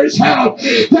bears out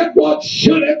that what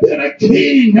should have been a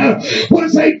king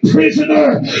was a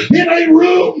prisoner in a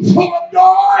room full of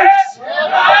doors.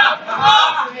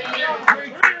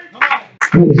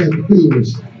 All we had to do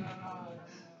was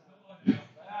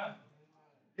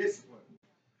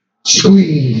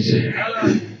squeeze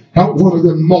out one of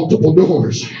them multiple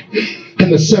doors,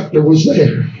 and the scepter was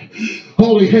there.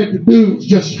 All he had to do was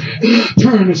just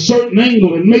turn a certain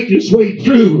angle and make his way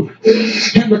through,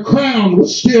 and the crown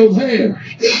was still there.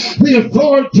 The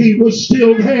authority was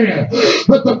still there.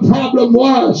 But the problem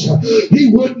was, he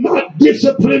would not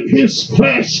discipline his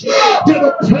flesh to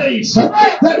the place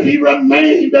that he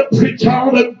remained a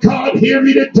child of God. Hear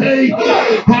me today.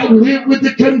 I live with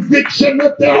the conviction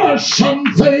that there are some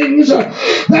things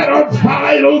that are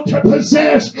vital to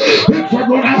possess if we're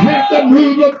going to have the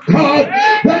move of God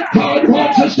that God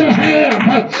wants us to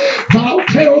have. I'll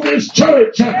tell this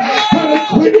church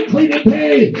unequivocally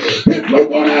today, if we're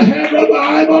going to have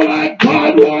revival like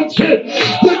God wants it,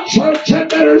 the church had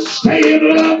better stay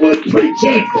in love with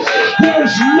preaching.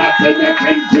 There's nothing that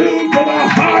can do for the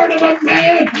heart of a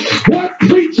man what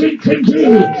preaching can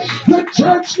do. The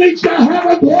church needs to have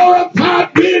a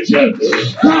glorified vision.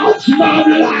 God's not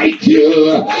like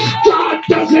you. God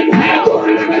doesn't have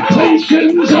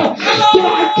limitations.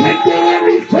 God can do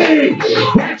everything.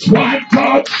 That's why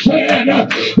God said,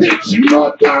 it's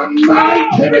not by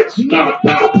might and it's not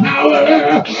by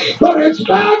power, but it's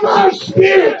by my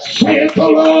spirit, saith the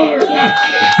Lord.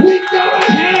 We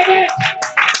gotta have it.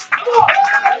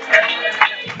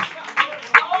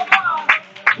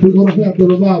 We're going to have the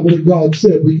revival that God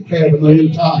said we can have in the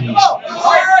end times.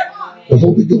 The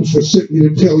Holy Ghost has sent me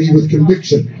to tell you with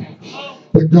conviction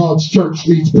that God's church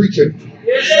needs preaching.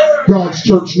 God's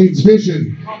church needs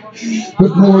vision.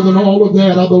 But more than all of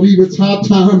that, I believe it's high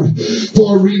time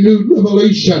for a renewed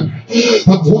revelation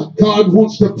of what God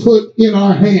wants to put in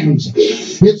our hands.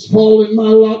 It's fallen my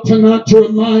lot tonight to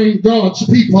remind God's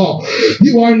people,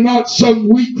 you are not some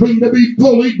weakling to be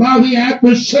bullied by the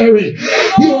adversary.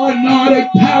 You are not a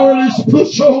powerless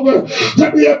pushover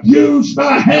to be abused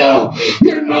by hell.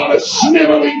 You're not a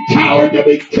sniveling coward to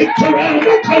be kicked around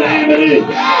by calamity.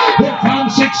 If I'm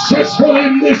successful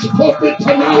in this pulpit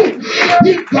tonight,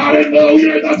 you've got to know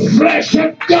you're the flesh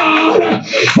of God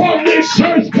on this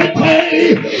earth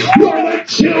today. You're the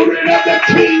children of the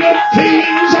King of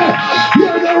Kings.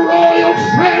 You're the royal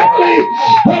family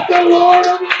of the Lord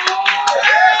of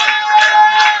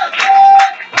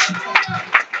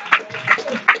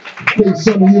Lords.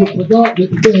 Some of you have forgotten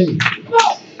it today.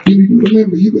 You need to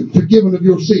remember you've been forgiven of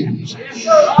your sins.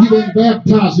 You've been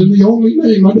baptized in the only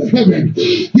name under heaven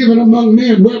given among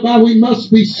men whereby we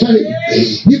must be saved.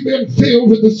 You've been filled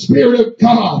with the Spirit of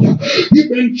God. You've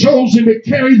been chosen to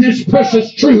carry this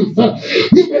precious truth.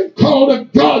 You've been called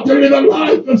of God to live a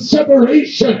life of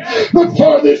separation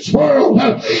before this world.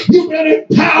 You've been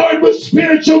empowered with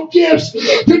spiritual gifts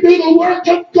to do the work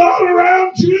of God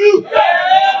around you.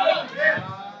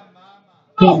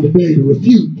 Come today to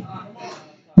refute.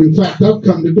 In fact, I've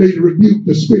come today to rebuke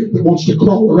the spirit that wants to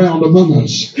crawl around among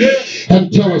us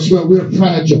and tell us, well, we're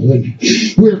fragile and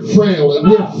we're frail and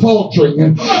we're faltering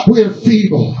and we're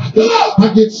feeble.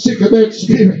 I get sick of that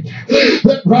spirit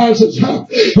that rises up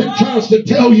and tries to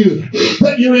tell you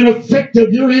that you're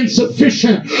ineffective, you're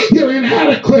insufficient, you're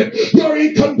inadequate, you're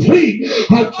incomplete.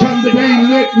 I've come today,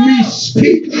 let me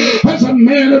speak as a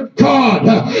man of God.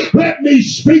 Let me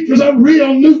speak as a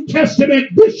real New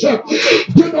Testament bishop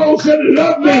to those that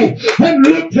love me and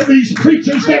look to these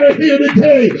preachers that are here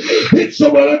today. It's the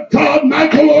will of God,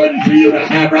 Michael Lord, for you to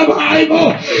have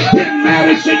revival in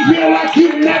Madisonville like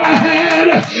you've never had.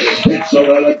 It's the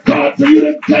will of God for you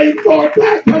to gain more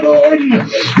back to Lord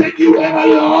than you ever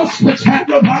lost. Let's have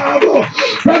revival.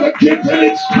 Brother Gibson,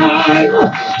 it's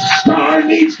time. Star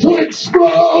needs to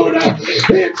explode.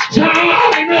 It's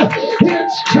time.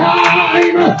 It's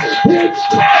time. It's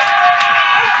time.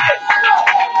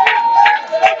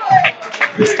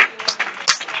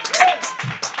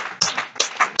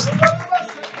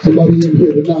 Somebody in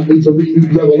here tonight needs a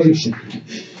renewed revelation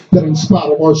that in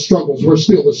spite of our struggles, we're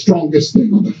still the strongest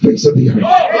thing on the face of the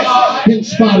earth. In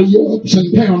spite of your ups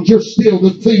and downs, you're still the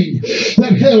thing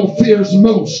that hell fears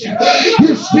most.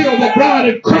 You're still the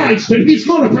bride of Christ, and He's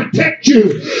going to protect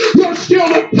you. You're still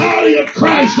the body of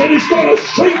Christ, and He's going to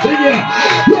strengthen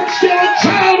you. You're still a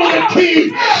child of the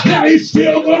King, and He's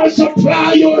still going to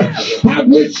supply your... I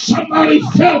wish somebody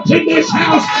felt in this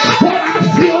house what I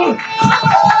feel.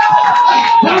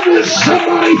 I wish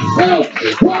somebody felt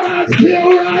what I feel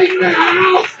right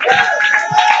now.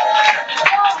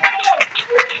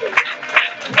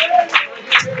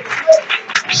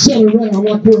 Sit around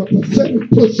like we're a pathetic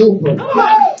pushover.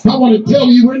 I want to tell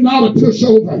you, we're not a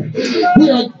pushover.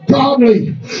 We're a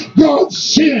godly,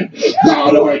 God-sent,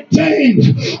 God-ordained,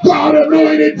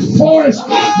 God-anointed force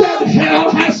that hell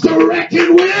has to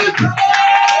reckon with.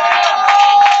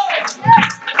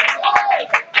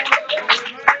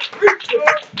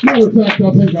 Matter of fact,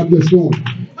 I think I'm just going to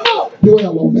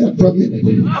dwell on that for a minute.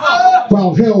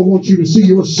 While hell wants you to see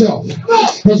yourself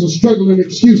as a struggling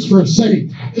excuse for a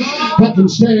saint, I can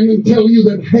stand and tell you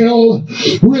that hell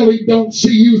really don't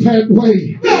see you that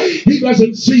way. He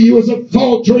doesn't see you as a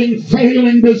faltering,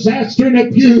 failing, disaster in a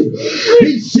pew.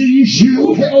 He sees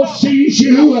you, hell sees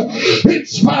you, in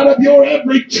spite of your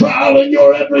every trial and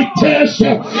your every test.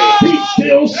 He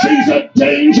still sees a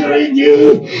danger in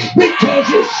you because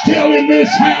you're still in this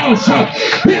house.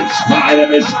 In spite of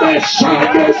his best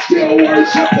shot, you're still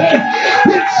worshiping.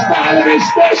 In spite of his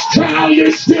best trial,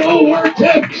 you're still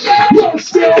working. You're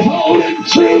still holding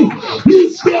true.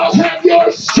 You still have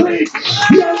your strength.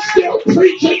 You're still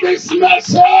preaching this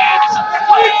message.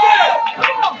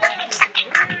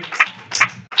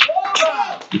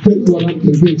 You tell you what I'm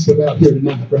convinced about here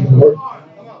tonight, Brother Lord.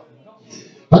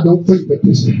 I don't think that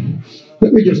this...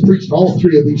 Let me just preach to all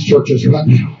three of these churches right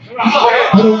now.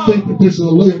 I don't think that this is a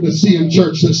Laodicean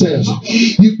church that says,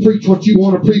 you preach what you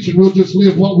want to preach and we'll just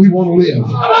live what we want to live.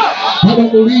 I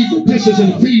don't believe that this is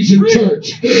an Ephesian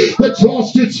church that's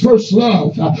lost its first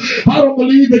love. I don't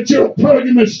believe that you're a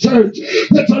Pergamos church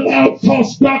that's allowed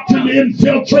false doctrine to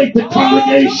infiltrate the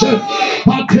congregation.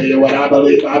 I'll tell you what I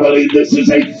believe. I believe this is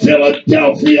a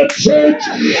Philadelphia church.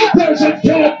 There's a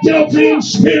Philadelphian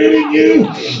spirit in you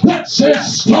that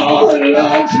says Star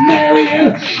loves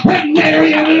Marion and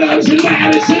Marion loves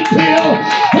Madisonville,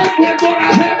 and we're going to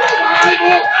have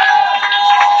revival.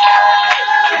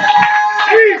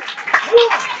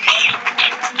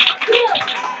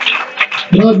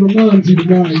 God reminds you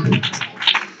tonight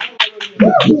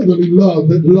that brotherly love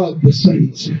that loved the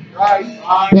saints.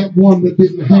 That one that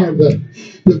didn't have the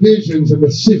divisions and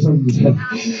the schisms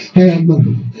and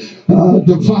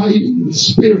dividing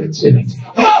spirits in it.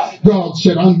 God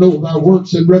said, I know thy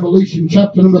works in Revelation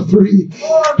chapter number 3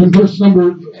 and verse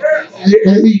number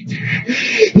 8.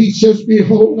 He says,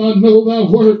 behold, I know thy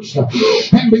works,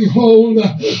 and behold,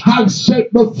 I've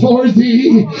set before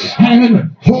thee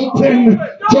an open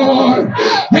door,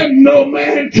 and no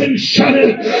man can shut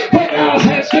it. But thou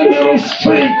hast a little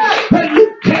strength, and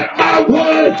you kept my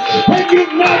word, and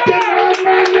you've not denied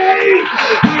my name.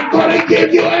 I'm going to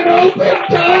give you an open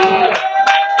door.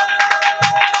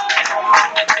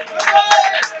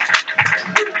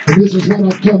 And this is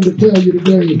what I've come to tell you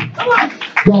today.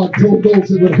 God told those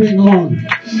that would hang on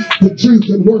to truth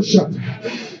and worship,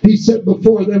 He set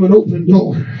before them an open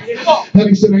door. And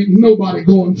He said, ain't nobody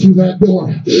going through that door.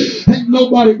 Ain't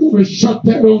nobody going to shut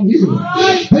that on you.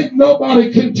 Ain't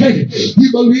nobody can take it.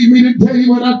 You believe me today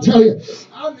when I tell you,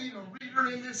 I need a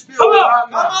reader in this building right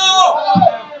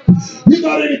now. You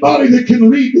got anybody that can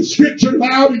read the scripture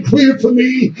loud and clear for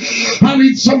me? I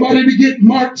need somebody to get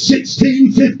Mark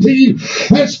 16:15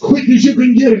 as quick as you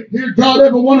can get it. Dear God,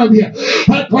 every one of you,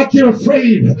 act like you're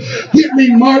afraid. Give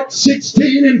me Mark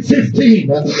 16 and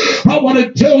 15. I want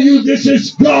to tell you this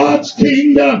is God's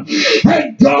kingdom,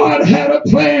 and God had a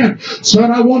plan. Son,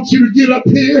 I want you to get up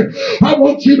here. I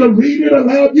want you to read it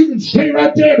aloud. You can stay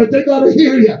right there, but they got to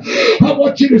hear you. I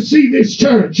want you to see this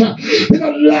church. In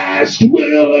the last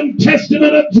will and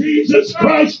testament of Jesus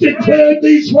Christ declared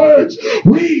these words.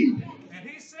 Read. And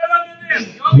He said unto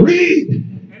them, go Read.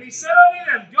 And He said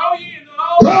unto them, go ye into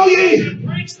all Go ye. and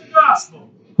preach the gospel.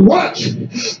 Watch.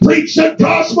 Preach the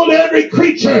gospel to every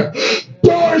creature.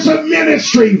 Doors of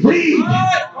ministry. Read. He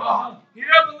that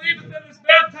believeth and is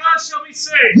baptized shall be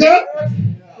saved. Yep.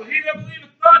 But he that believeth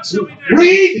not shall be damned.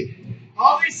 Read.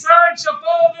 All these signs shall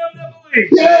follow them that believe.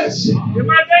 Yes. In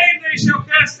my name they shall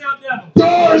cast out devils.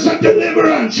 Doors of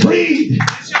deliverance. Read. They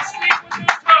shall speak with new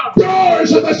tongues.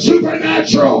 Doors of the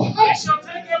supernatural. They shall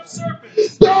take up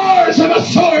serpents. Doors of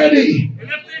authority. And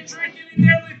if they drink any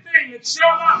deadly thing, it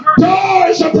shall not hurt them.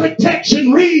 Doors of protection.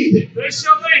 and read. They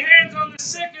shall lay hands on the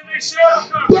sick and they shall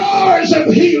recover. Doors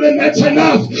of healing, that's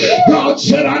enough. God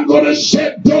said, I'm going to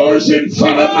set doors in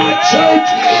front of my church.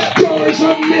 Doors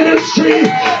of ministry,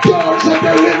 doors of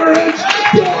deliverance,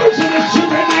 doors of the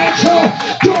supernatural,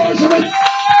 doors of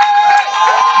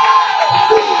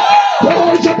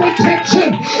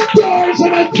protection, doors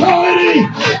of authority,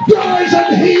 doors of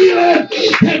healing.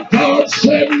 And God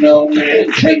said, no man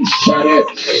can shut it.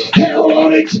 Hell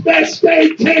on its best day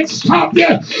can't stop you.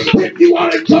 If you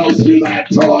want to go through that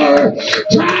door,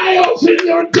 trials in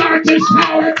your darkest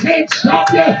hour can't stop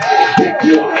you. If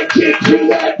you want to get through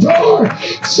that door,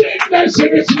 sickness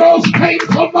in its most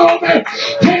painful moment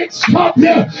can't stop you.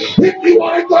 If you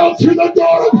want to go through the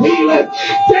door of healing,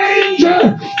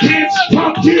 danger can't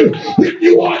stop you. If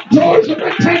you want doors of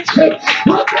protection,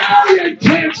 rebellion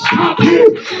can't stop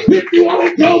you. If you want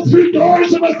to go through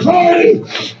doors of authority,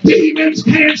 demons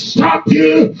can't stop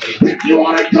you. If you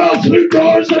want to go through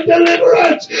doors of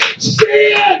deliverance,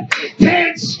 sin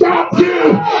can't stop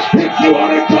you. If you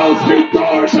want to go through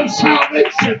doors of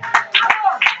salvation,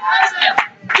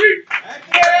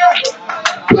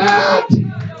 but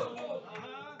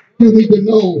you need to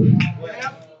know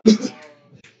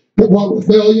that what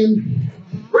rebellion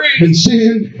and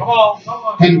sin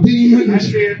and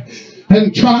demons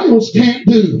and trials can't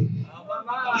do,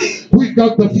 we've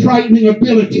got the frightening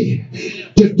ability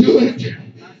to do it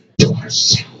to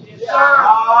ourselves.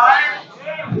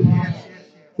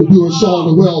 To do us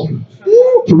all the well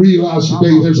to realize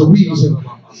today there's a reason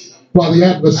why the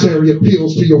adversary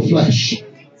appeals to your flesh.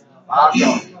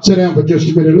 Sit down for just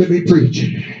a minute. Let me preach.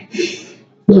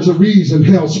 There's a reason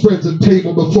hell spreads a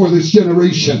table before this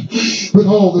generation with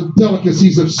all the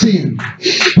delicacies of sin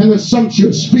and the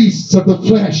sumptuous feasts of the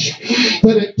flesh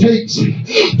that it takes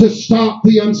to stop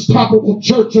the unstoppable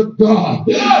church of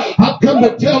God. I've come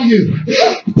to tell you,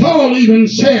 Paul even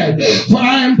said, for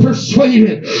I am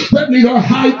persuaded that neither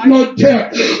height nor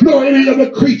depth nor any other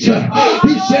creature.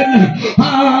 He said,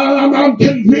 I'm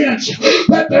convinced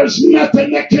that there's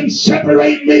nothing that can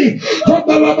separate me from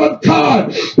the love of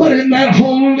God. But in that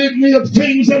whole litany of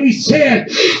things that he said,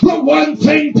 the one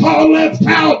thing Paul left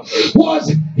out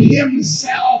was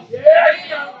himself.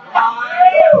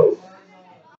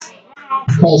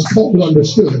 Because Paul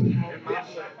understood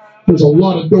there's a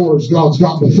lot of doors God's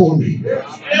got before me.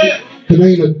 There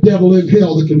ain't a devil in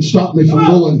hell that can stop me from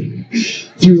going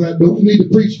through that door. I need to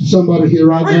preach to somebody here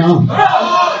right now.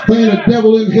 There ain't a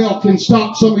devil in hell can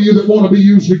stop some of you that want to be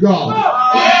used of God.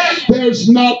 There's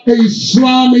not a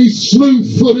slimy,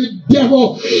 slew-footed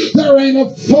devil. There ain't a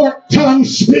fork-tongued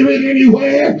spirit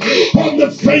anywhere on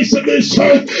the face of this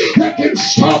earth that can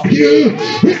stop you.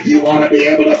 If you want to be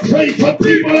able to pray for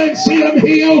people and see them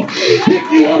healed,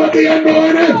 if you want to be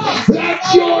anointed,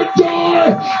 that's your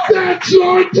door. That's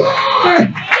your door.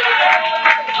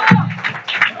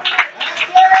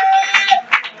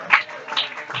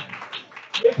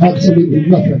 Absolutely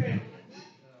nothing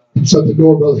except the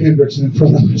door, Brother Hendrickson, in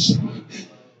front of us.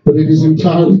 But it is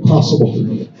entirely possible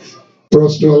for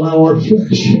us to allow our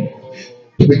flesh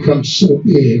to become so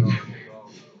big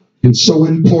and so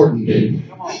important.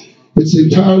 It's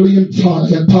entirely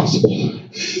impossible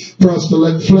for us to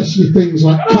let fleshly things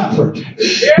like comfort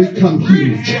become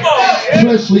huge.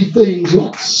 Fleshly things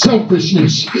like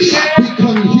selfishness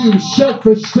become huge.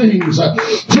 Selfish things,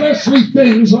 fleshly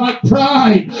things like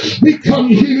pride become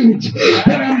huge.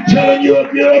 And I'm telling you,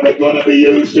 if you're ever going to be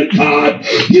used to God,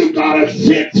 you've got to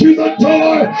fit through the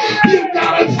door. You've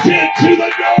got to fit through the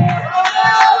door.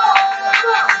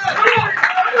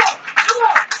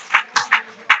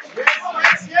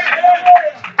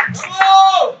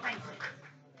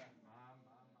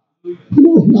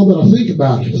 Now that I think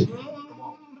about it,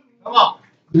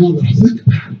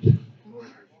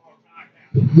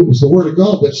 it was the Word of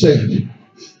God that said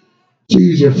it's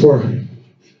easier for a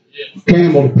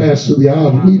camel to pass through the eye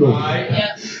of a needle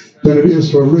than it is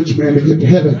for a rich man to get to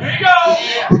heaven,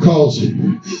 because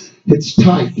it's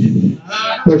tight.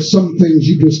 There's some things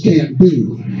you just can't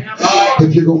do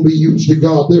if you're going to be used to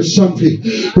God. There's something,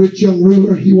 rich young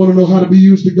ruler, you want to know how to be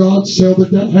used to God? Sell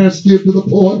that thou hast, give to the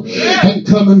poor, and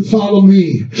come and follow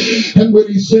me. And when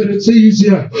he said it's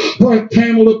easier for a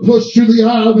camel to push through the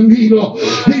eye of a needle,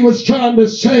 he was trying to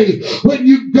say, when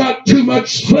you've got too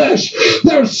much flesh,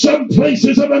 there's some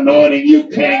places of anointing you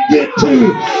can't get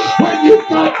to. When you've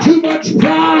got too much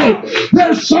pride,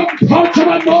 there's some parts of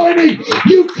anointing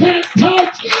you can't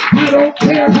touch. I don't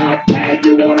care how bad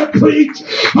you want to preach.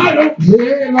 I don't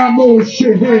care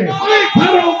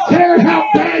how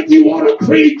bad you want to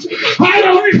preach. I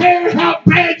don't care how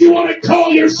bad you want to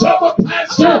call yourself a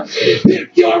pastor.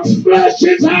 If your flesh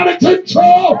is out of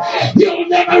control, you'll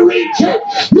never reach it.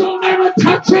 You'll never touch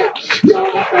touch it,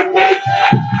 you'll never make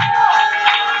it.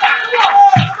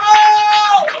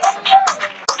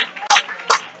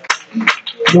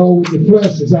 No, when the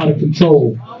flesh is out of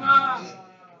control,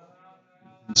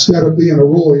 instead of being a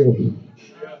royal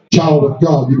child of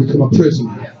God, you become a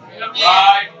prisoner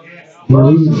in a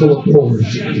room full of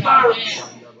doors.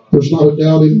 There's not a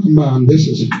doubt in my mind. This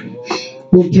is, I'm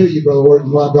going to tell you, Brother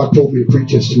Wharton, why God told me to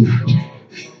preach this tonight.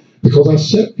 Because I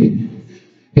sat in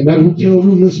that hotel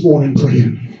room this morning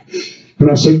praying.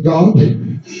 And I said, God,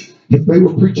 if they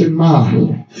were preaching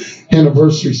my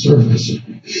anniversary service,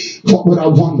 what would I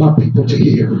want my people to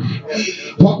hear?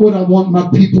 What would I want my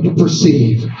people to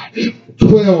perceive?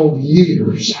 12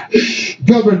 years.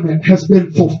 Government has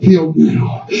been fulfilled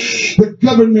now. The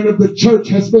government of the church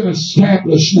has been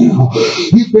established now.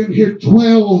 You've been here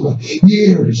 12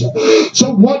 years.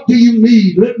 So what do you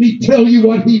need? Let me tell you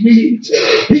what he needs.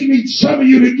 He needs some of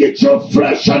you to get your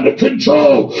flesh under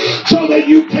control so that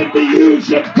you can be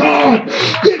used of God.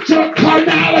 Get your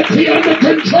carnality under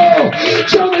control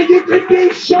so that you can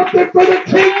do something for the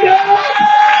kingdom.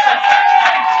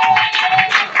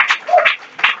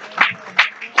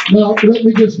 Now, let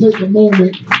me just take a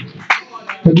moment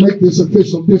and make this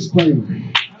official disclaimer.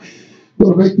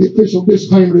 I'm going to make the official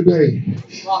disclaimer today.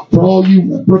 For all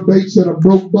you reprobates that are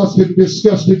broke, busted, and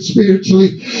disgusted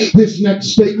spiritually, this next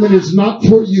statement is not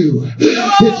for you.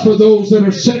 It's for those that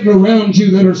are sitting around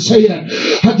you that are saying,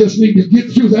 I just need to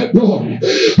get through that door.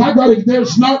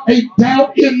 There's not a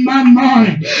doubt in my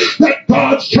mind that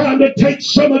God's trying to take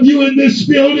some of you in this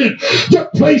building to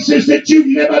places that you've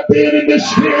never been in the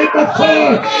spirit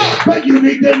before. But you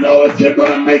need to know if you're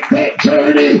going to make that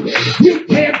journey, you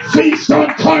can't feast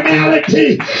on carnality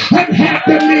and have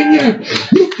dominion.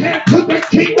 You can't put the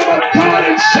kingdom of God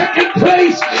in second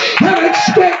place and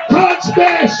expect God's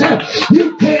best.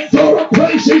 You can't go to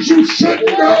places you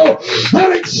shouldn't go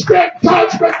and expect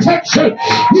God's protection.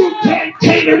 You can't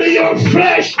cater to your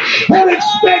flesh and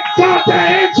expect God to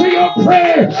answer your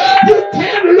prayer. You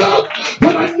can't look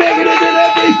for the negative in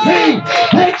everything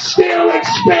and still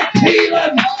expect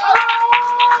healing.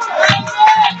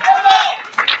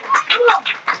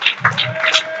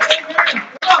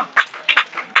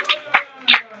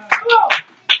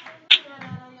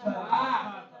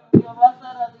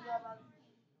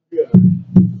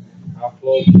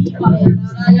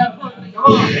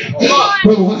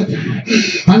 Brother White,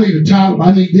 I need a towel,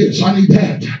 I need this, I need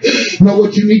that. You know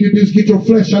what you need to do is get your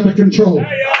flesh under control.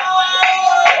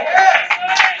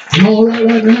 All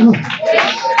right now.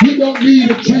 You don't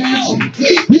need a chance.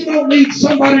 You don't need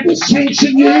somebody to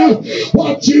sanction you.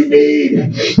 What you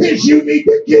need is you need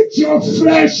to get your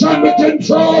flesh under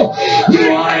control.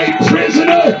 You are a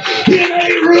prisoner in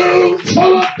a room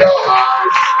full of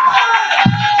doors.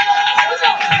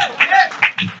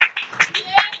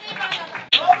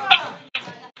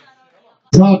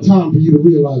 It's hard time for you to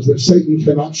realize that Satan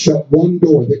cannot shut one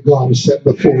door that God has set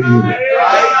before you.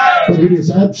 But it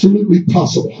is absolutely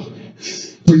possible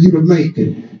for you to make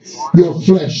your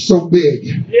flesh so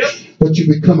big that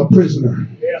you become a prisoner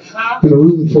in a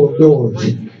room full of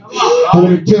doors. I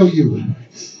want to tell you,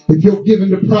 if you're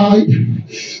given to pride,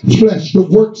 flesh, the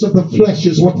works of the flesh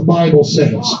is what the Bible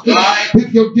says.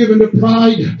 If you're given to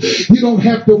pride, you don't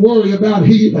have to worry about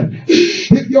healing.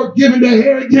 If you're given to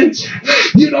arrogance,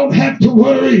 you don't have to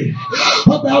worry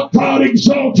about God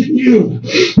exalting you.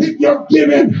 If you're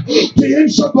given to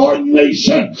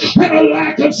insubordination and a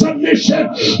lack of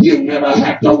submission, you never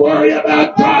have to worry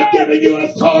about God giving you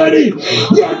authority.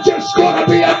 You're just going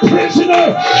to be a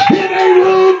prisoner in a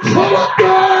room full of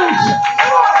doors.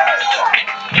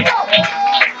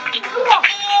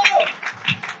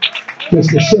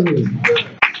 Just as surely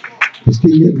as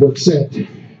King Edward said,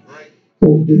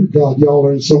 oh dear God, y'all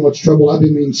are in so much trouble, I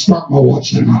didn't even start my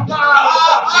watch tonight.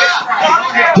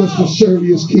 Just as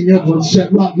surely as King Edward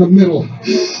sat right in the middle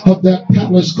of that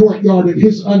palace courtyard and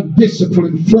his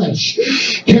undisciplined flesh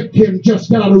kept him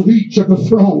just out of reach of the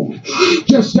throne,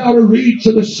 just out of reach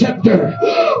of the scepter,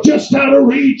 just out of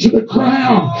reach of the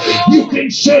crown. You can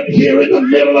sit here in the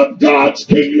middle of God's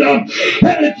kingdom,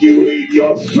 and if you leave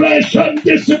your flesh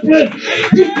undisciplined,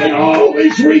 you can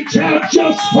always reach out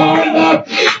just far enough,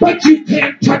 but you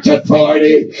can't touch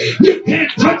authority. You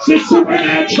can't touch the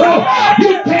supernatural.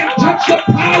 You can't touch the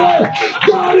power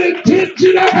God intends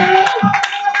you to have.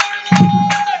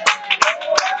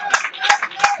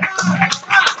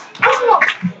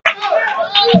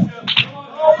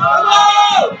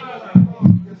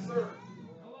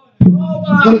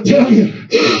 I'm going to tell you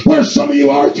where some of you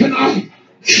are tonight.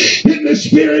 In the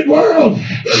spirit world,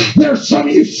 there's some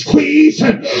you squeeze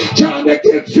and trying to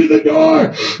get through the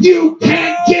door. You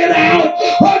can't get out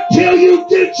until you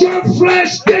get your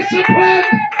flesh disciplined.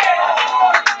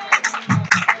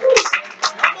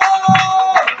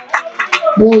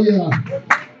 Oh, yeah.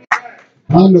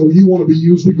 I know you want to be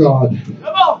used of God.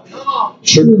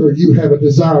 Sure, you have a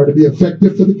desire to be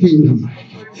effective for the kingdom.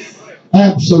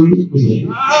 Absolutely.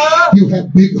 You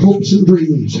have big hopes and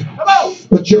dreams.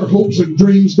 But your hopes and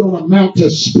dreams don't amount to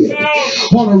spit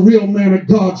on a real man of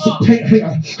God's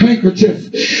handkerchief.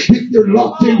 If you're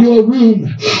locked into a room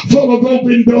full of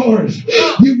open doors,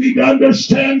 you need to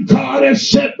understand God has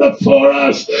set before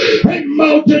us a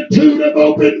multitude of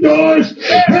open doors,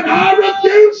 and I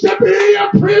refuse to be a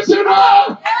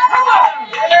prisoner.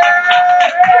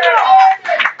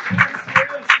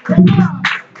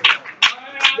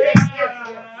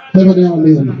 Every now and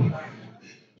then.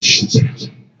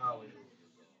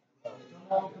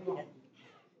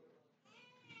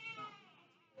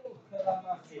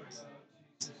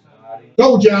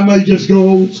 Told you I may just go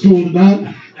old school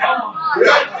tonight.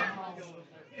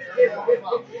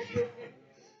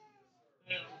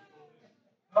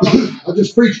 I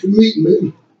just preached a meeting,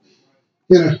 man,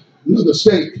 in another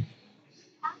state.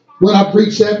 When I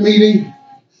preached that meeting,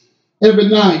 every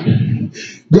night,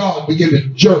 God began to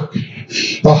jerk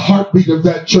the heartbeat of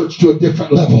that church to a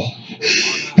different level.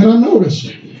 And I noticed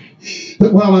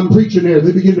that while I'm preaching there,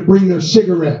 they begin to bring their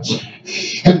cigarettes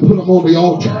and put them on the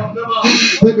altar.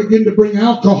 They begin to bring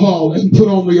alcohol and put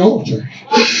on the altar.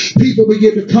 People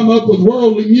begin to come up with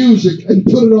worldly music and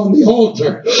put it on the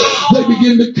altar. They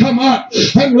begin to come up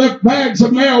and left bags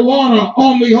of marijuana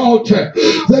on the altar.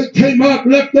 They came up,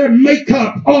 left their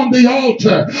makeup on the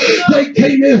altar. They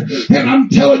came in, and I'm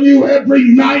telling you, every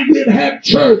night we'd have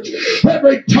church.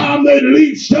 Every time they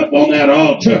leached up on that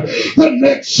altar, the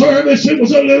next service it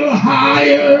was a little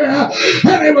higher,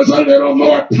 and it was a little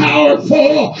more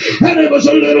powerful, and it was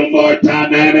a little more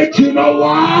dynamic. You know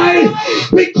why?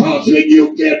 Because when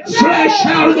you get flesh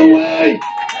out of the way,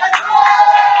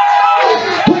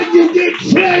 when you get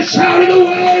flesh out of the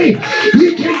way,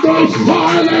 you can go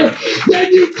farther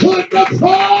than you could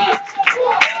before.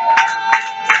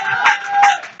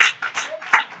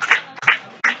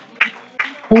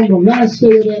 On the last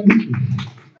day of that meeting,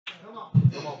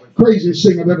 craziest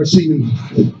thing I've ever seen in my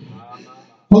life.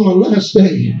 On the last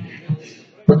day,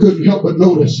 I couldn't help but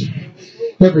notice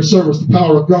every service the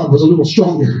power of God was a little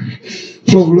stronger,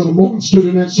 flowed a little more, and stood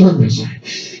in that service.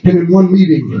 And in one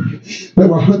meeting, there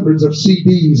were hundreds of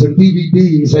CDs and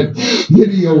DVDs and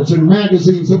videos and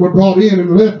magazines that were brought in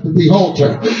and left at the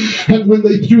altar. And when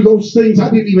they threw those things, I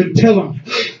didn't even tell them.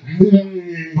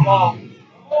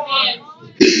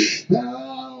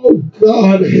 Oh,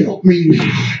 God help me.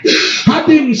 I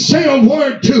didn't say a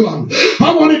word to them.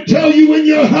 I want to tell you, when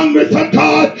you're hungry for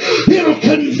God, it'll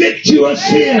convict you of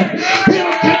sin.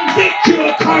 It'll convict you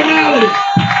of carnality.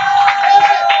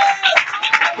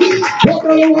 Well,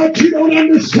 Brother White, you don't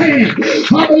understand.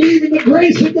 I believe in the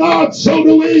grace of God, so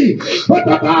do we. But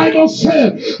the Bible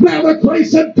said, now the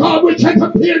grace of God which hath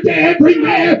appeared to every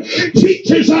man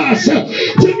teaches us to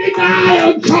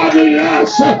deny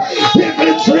ungodliness. If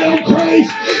it's real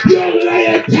grace, you'll lay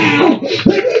it down. If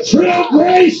it's real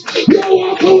grace, you'll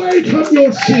walk away from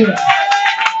your sin.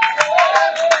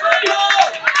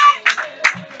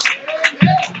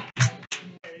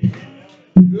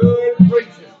 Good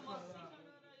preaching.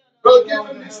 Brother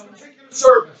Giffen, this particular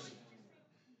service,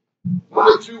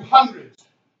 went through hundreds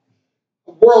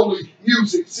of worldly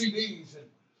music, CDs, and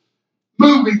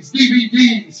movies,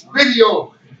 DVDs,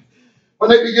 video.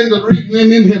 When they begin to read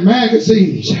them in their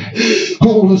magazines,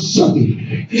 all of a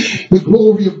sudden, the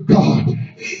glory of God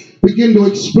began to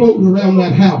explode around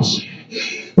that house.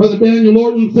 Brother Daniel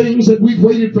Orton, things that we've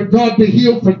waited for God to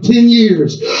heal for 10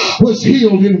 years was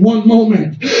healed in one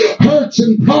moment. Hurts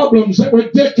and problems that were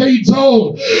decades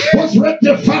old was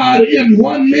rectified in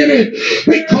 1 minute,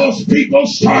 because people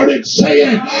started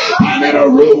saying, I'm in a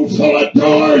room full of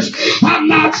doors. I'm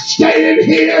not staying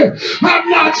here. I'm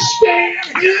not staying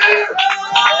here.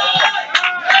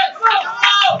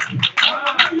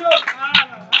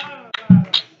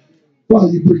 Why are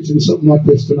you preaching something like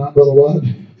this tonight, Brother White?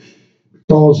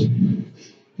 Because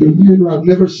the men I've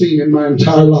never seen in my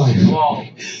entire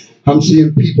life, I'm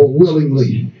seeing people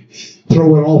willingly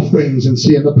throwing off things and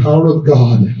seeing the power of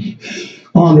God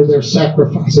honor their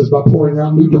sacrifices by pouring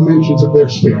out new dimensions of their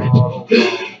spirit.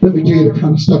 Let me me tell you the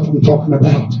kind of stuff I'm talking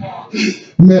about.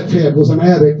 Meth head was an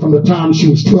addict from the time she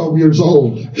was 12 years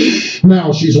old.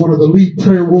 Now she's one of the lead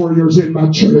prayer warriors in my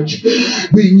church,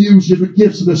 being used in the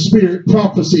gifts of the Spirit.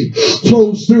 Prophecy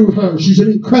flows through her. She's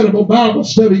an incredible Bible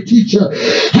study teacher.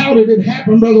 How did it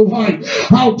happen, Brother White?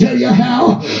 I'll tell you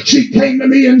how. She came to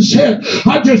me and said,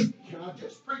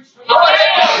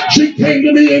 she came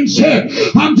to me and said,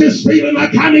 I'm just feeling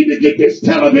like I need to get this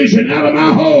television out of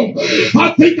my home.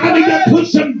 I think I need to put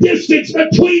some distance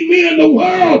between me and the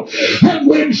world. And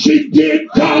when she did,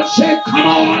 God said, come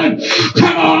on,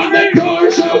 the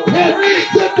door's open.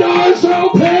 The door's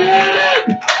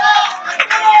open.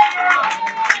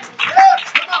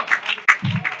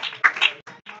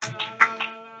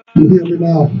 You hear me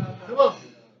now?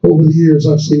 Over the years,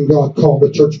 I've seen God call the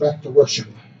church back to worship.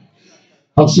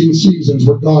 I've seen seasons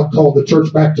where God called the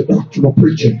church back to doctrinal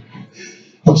preaching.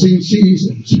 I've seen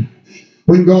seasons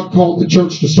when God called the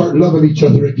church to start loving each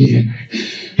other again.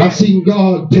 I've seen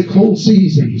God take whole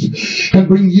seasons and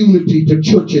bring unity to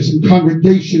churches and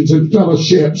congregations and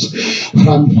fellowships. But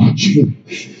I'm watching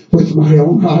with my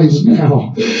own eyes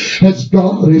now as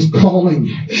God is calling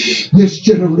this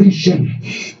generation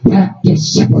back to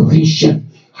separation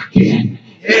again.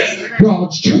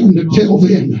 God's trying to tell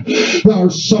them there are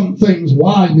some things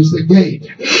wide is the gate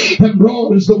and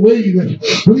broad is the way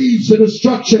that leads to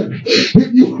destruction.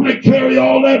 If you want to carry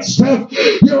all that stuff,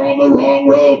 you're on the wrong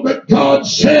road. But God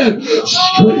said,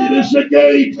 straight is the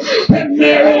gate and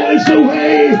narrow is the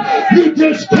way. You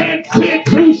just can't fit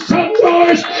through some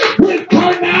doors with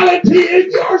carnality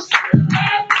in your spirit.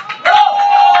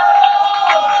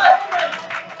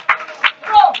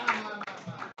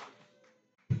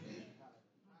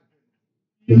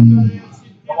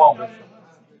 Come on,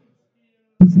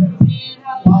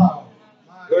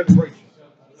 good preaching.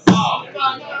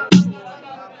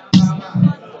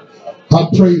 I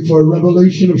pray for a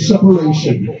revelation of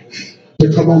separation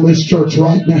to come on this church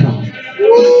right now.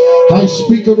 I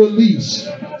speak a release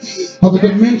of a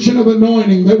dimension of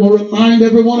anointing that will remind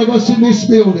every one of us in this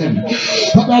building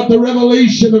about the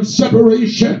revelation of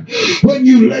separation. When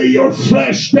you lay your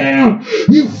flesh down,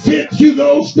 you fit through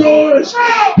those doors.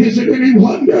 Is it any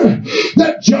wonder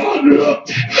that John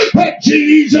looked at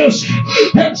Jesus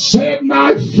and said,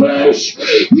 my flesh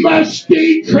must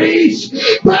decrease,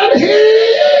 but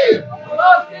he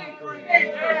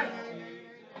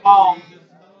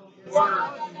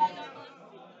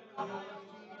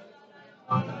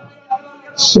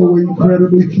so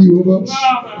incredibly few of us.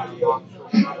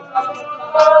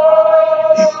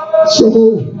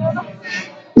 So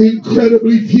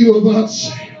incredibly few of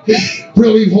us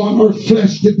really want our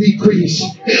flesh to decrease.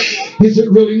 Is it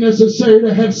really necessary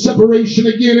to have separation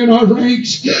again in our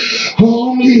ranks?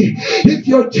 Only if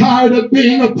you're tired of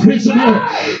being a prisoner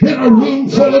in a room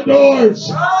full of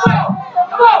doors.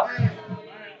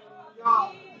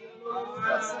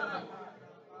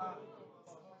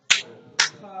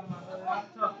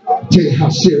 I'll tell you how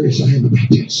serious I am about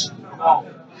this.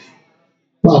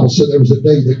 The Bible said there was a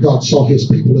day that God saw his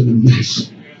people in a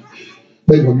mess.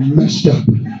 They were messed up.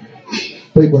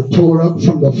 They were tore up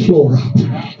from the floor up.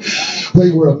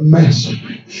 They were a mess.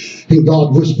 And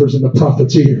God whispers in the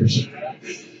prophet's ears.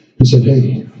 He said,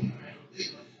 hey,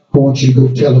 I want you to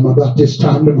go tell them about this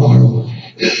time tomorrow.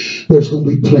 There's going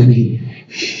to be plenty.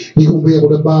 You're going to be able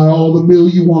to buy all the meal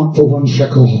you want for 1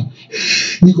 shekel.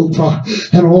 You go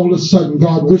and all of a sudden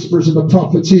God whispers in the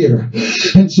prophet's ear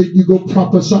and said, you go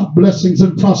prophesy blessings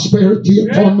and prosperity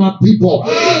upon my people.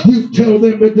 You tell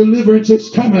them that deliverance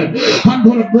is coming. I'm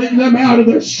going to bring them out of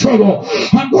their struggle.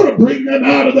 I'm going to bring them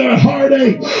out of their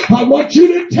heartache. I want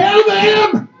you to tell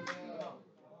them.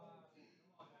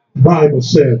 The Bible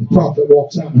said the prophet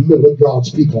walks out in the middle of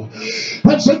God's people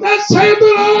and said, thus saith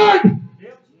the Lord,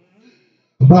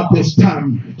 about this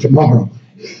time tomorrow,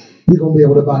 you're going to be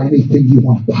able to buy anything you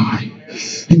want to buy.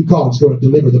 And God's going to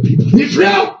deliver the people of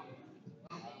Israel.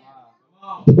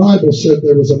 The Bible said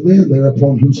there was a man there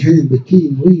upon whose hand the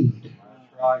king leaned.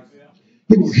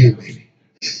 Give me a hand, baby.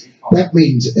 That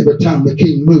means every time the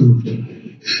king moved,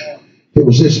 it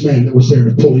was this man that was there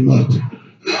to pull him up.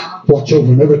 Watch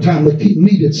over him. Every time the king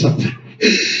needed something,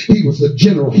 he was the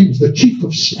general. He was the chief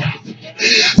of staff.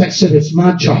 That said, it's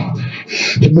my job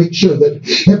to make sure that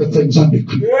everything's under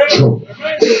control.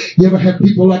 You ever had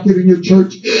people like it in your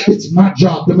church? It's my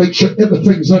job to make sure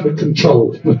everything's under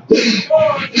control.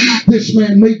 This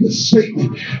man made the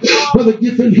statement, Brother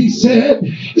Giffen, he said,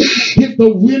 if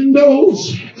the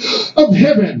windows of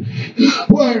heaven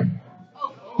were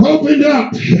opened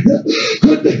up,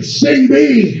 could this thing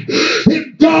be?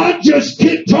 If God just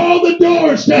kicked all the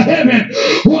doors to heaven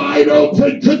wide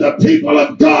open, could the people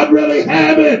of God really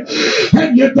have it?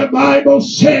 And yet the Bible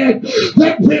said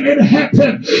that when it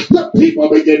happened, the people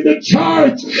began to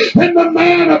charge, and the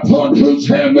man upon whose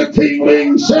hand the king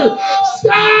leaned said,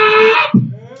 "Stop!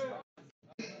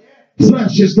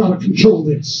 Flesh has got to control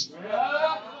this.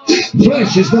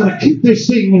 Flesh has got to keep this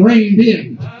thing reined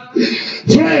in.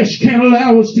 Flesh can't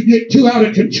allow us to get too out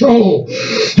of control."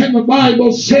 And the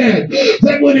Bible said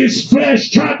that when his flesh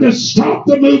tried to stop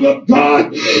the move of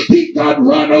God, he got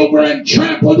run over and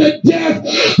trampled to death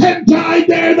and died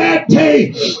there that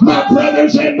day. My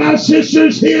brothers and my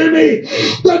sisters, hear me.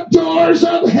 The doors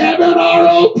of heaven are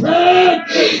open.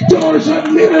 Doors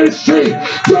of ministry.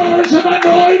 Doors of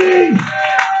anointing.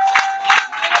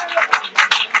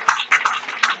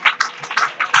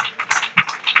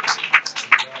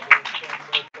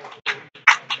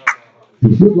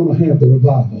 If we're going to have the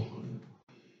revival,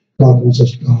 God wants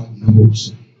us, God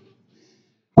knows.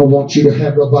 I want you to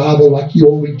have revival like you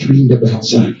only dreamed about,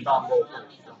 son. God,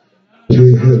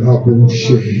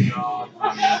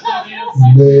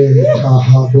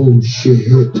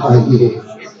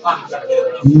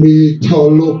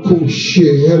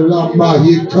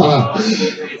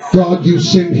 you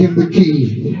send him the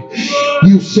key.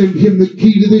 You send him the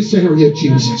key to this area,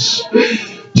 Jesus.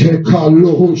 Be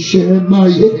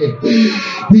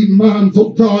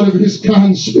mindful, God, of his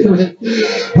kind spirit.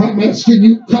 I'm asking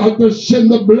you, God, to send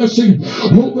the blessing.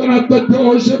 Open up the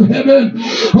doors of heaven.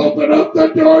 Open up the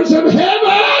doors of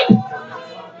heaven.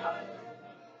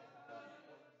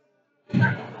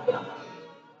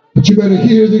 But you better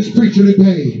hear this preacher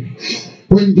today.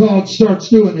 When God starts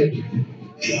doing it,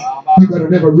 you better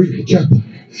never reach up and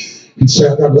say,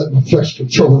 "I gotta let my flesh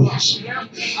control this.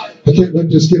 I can't let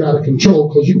this get out of control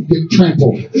because you can get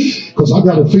trampled." Because I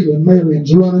got a feeling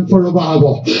Marion's running for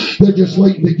revival. They're just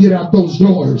waiting to get out those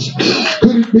doors.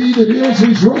 Could it be that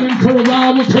Ilse's running for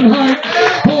revival tonight?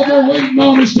 All they're waiting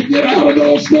on is to get out of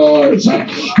those doors.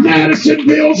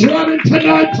 Madisonville's running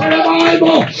tonight for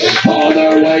revival. All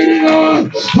they're waiting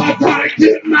on, I gotta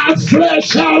get my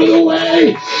flesh out of the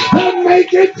way and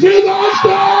make it through those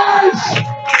doors.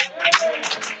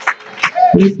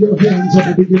 Lift your hands up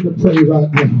and begin to pray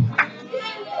right now.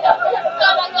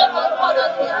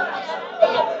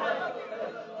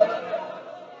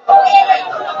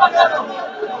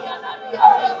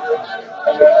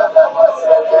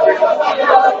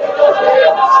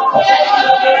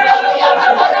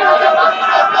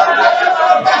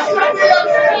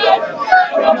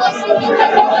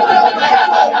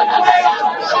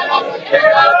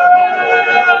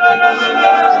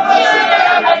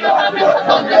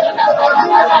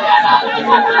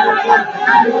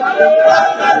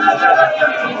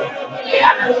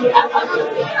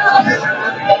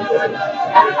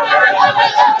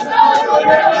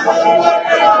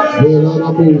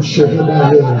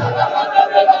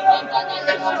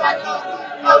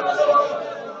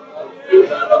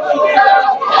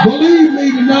 Believe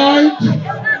me tonight,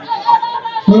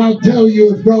 but I'll tell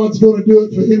you, if God's going to do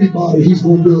it for anybody, he's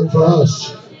going to do it for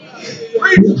us.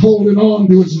 We're holding on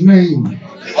to his name.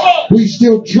 We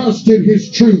still trust in his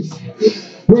truth.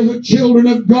 We're the children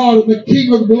of God, and the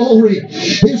King of Glory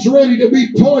is ready to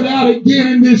be poured out again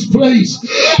in this place.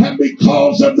 And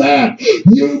because of that,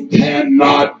 you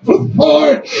cannot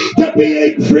afford to be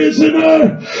a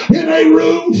prisoner in a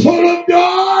room full of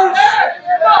doors.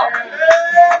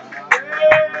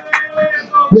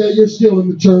 Yeah, you're still in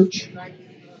the church.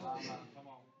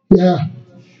 Yeah,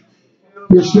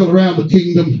 you're still around the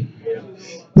kingdom.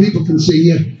 People can see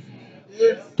you.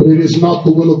 But it is not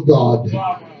the will of God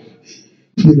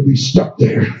for you to be stuck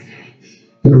there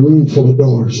in a room full of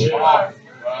doors. You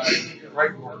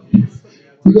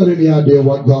got any idea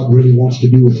what God really wants to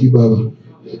do with you, Bubba?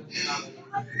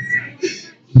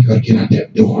 You got to get out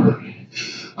that door.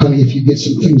 Honey, if you get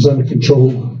some things under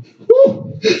control,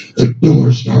 the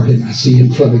door's starting, I see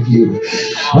in front of you.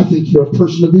 I think you're a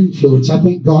person of influence. I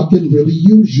think God can really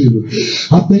use you.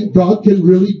 I think God can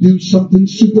really do something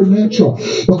supernatural.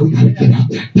 But we got to get out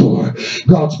that door.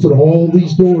 God's put all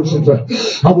these doors in front.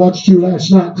 I watched you last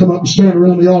night come up and stand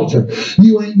around the altar.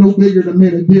 You ain't no bigger than a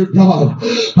minute, dear God.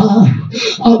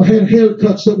 I've had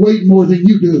haircuts that weigh more than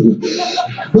you do.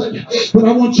 But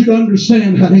I want you to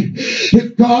understand, honey,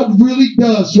 if God really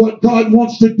does what God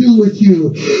wants to do with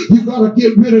you, you got to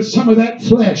get rid of some of that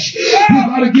flesh. You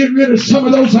got to get rid of some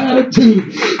of those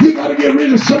attitudes. You got to get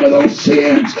rid of some of those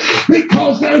sins,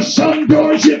 because there's some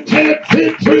doors you can't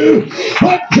fit through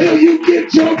until you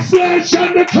get your flesh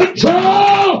under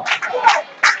control.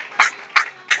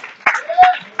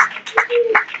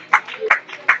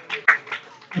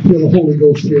 I feel the Holy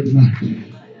Ghost here tonight.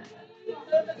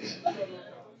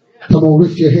 Come on,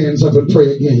 lift your hands up and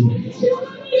pray again.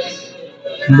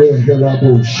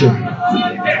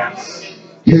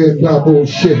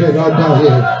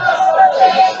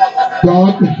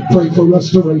 God, pray for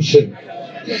restoration.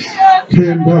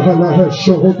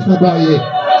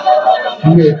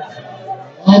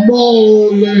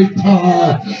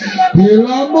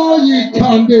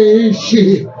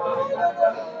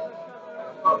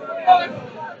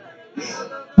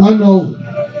 I know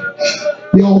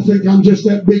y'all think I'm just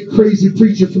that big crazy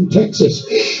preacher from Texas,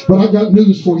 but I got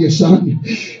news for you, son.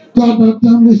 God's not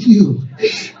done with you.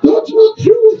 God's not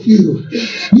through with you.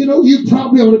 You know, you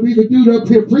probably ought to be the dude up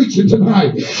here preaching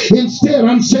tonight. Instead,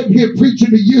 I'm sitting here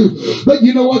preaching to you. But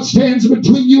you know what stands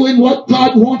between you and what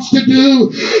God wants to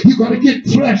do? You got to get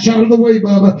flesh out of the way,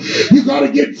 Bubba. You got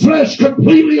to get flesh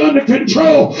completely under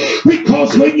control.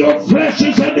 Because when your flesh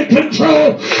is under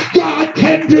control, God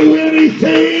can do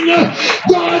anything.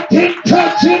 God can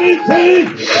touch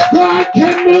anything. God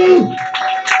can move.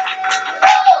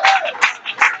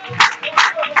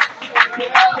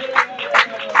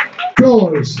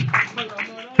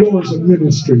 Doors of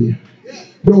ministry,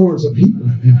 doors of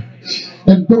healing,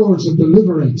 and doors of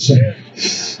deliverance,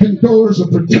 and doors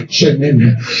of protection,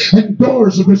 and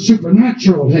doors of the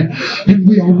supernatural, and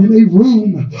we are in a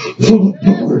room full of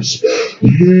doors.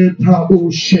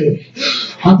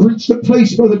 I've reached a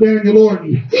place, Brother Daniel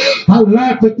Orton. I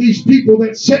laugh at these people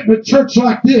that sit in a church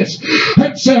like this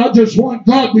and say, I just want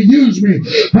God to use me.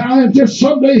 And just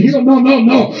someday he'll,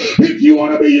 no. If you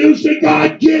want to be used to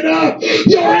God, get up.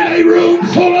 You're in a room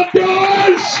full of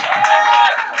doors.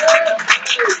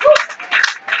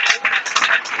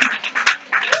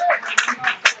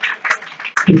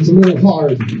 It's a little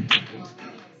hard to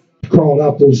crawl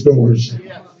out those doors.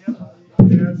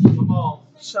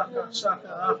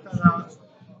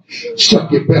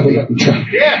 Suck your belly up and try.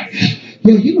 Yeah,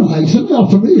 you know how some of y'all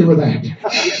familiar with that.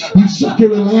 You suck your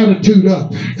little attitude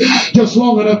up just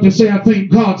long enough to say, I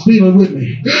think God's dealing with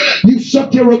me. You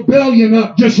suck your rebellion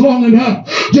up just long enough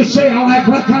to say, I'll act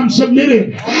like I'm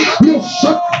submitted. You'll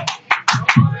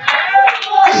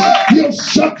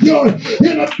suck your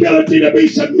inability to be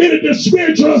submitted to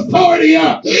spiritual authority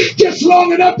up just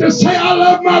long enough to say, I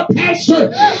love my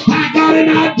pastor. I got an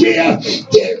idea.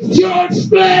 Get your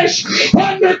flesh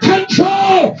under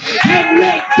control and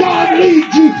let God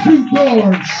lead you through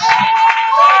doors.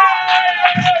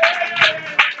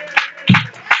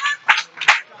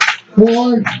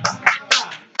 Lord,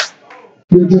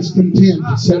 you're just content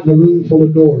to sit in a room full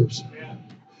of doors.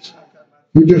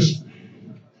 You're just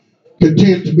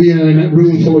content to be in a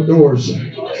room full of doors.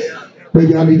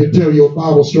 Maybe I need to tell you a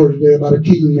Bible story today about a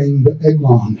king named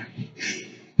Eglon.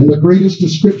 And the greatest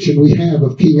description we have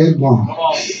of King Eglon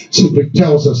simply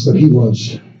tells us that he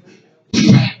was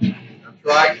fat. That's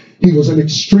right. He was an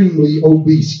extremely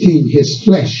obese king. His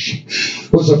flesh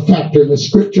was a factor. The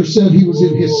scripture said he was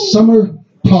in his summer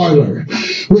parlor,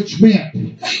 which meant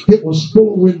it was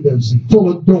full of windows and full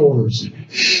of doors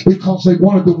because they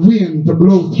wanted the wind to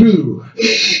blow through.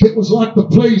 It was like the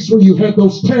place where you had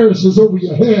those terraces over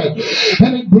your head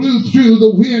and it blew through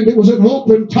the wind. It was an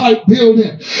open type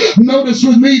building. Notice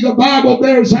with me, the Bible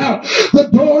bears out the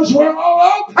doors were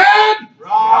all open.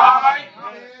 Right.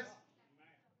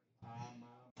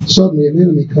 Suddenly an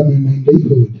enemy come in named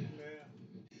Ehud.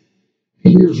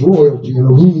 Here's royalty in a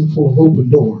room full of open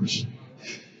doors.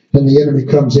 And the enemy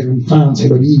comes in and finds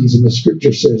him at ease. And the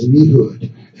scripture says, and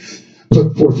Ehud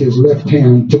put forth his left hand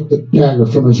and took the dagger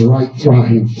from his right thigh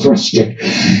and thrust it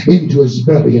into his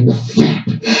belly. And the fat,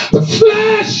 the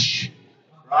flesh,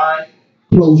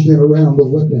 closed in around the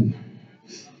weapon.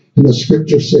 And the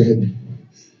scripture said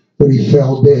that he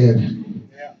fell dead.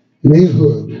 And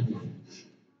Ehud,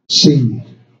 seeing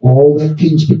all that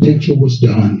king's potential was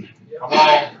done.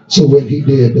 So when he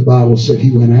did, the Bible said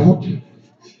he went out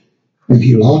and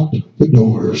he locked the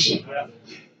doors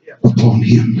upon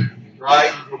him.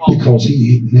 Because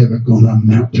he ain't never going to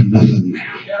amount to nothing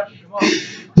now.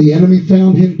 The enemy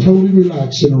found him totally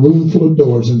relaxed in a room full of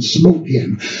doors and smote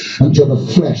him until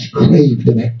the flesh craved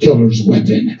to that killer's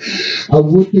weapon. I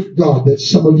would to God that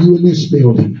some of you in this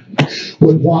building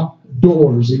would want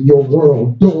doors in your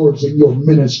world, doors in your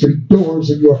ministry, doors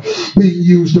in your being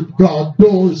used of God,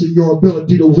 doors in your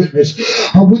ability to witness.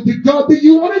 I would to God that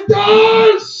you wanted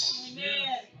doors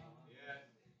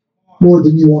more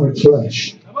than you wanted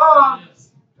flesh.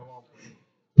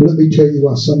 Let me tell you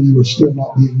why some of you are still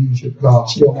not being used of God,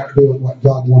 still not doing what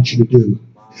God wants you to do.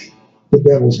 The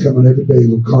devil's coming every day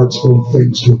with carts full of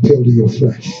things to appeal to your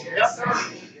flesh.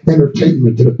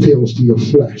 Entertainment that appeals to your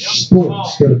flesh.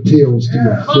 Sports that appeals to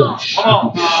your flesh.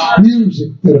 Music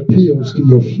that appeals to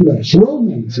your flesh.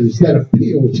 Romances that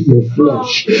appeal to your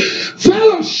flesh.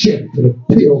 Fellowship that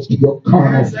appeals to your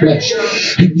carnal flesh.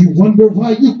 And you wonder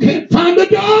why you can't find the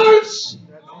doors.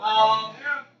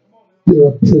 You're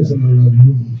a prisoner in a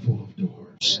room full of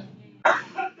doors.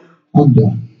 I'm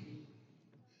done.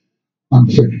 I'm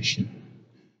finished.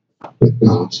 But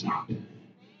God's not.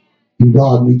 And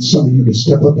God needs some of you to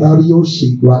step up out of your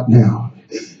seat right now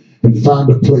and find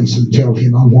a place and tell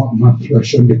Him, I want my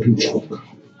flesh under control.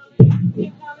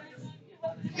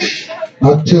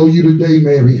 I tell you today,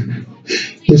 Marion,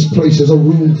 this place is a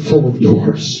room full of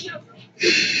doors.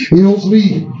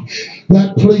 Ellsby,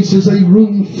 that place is a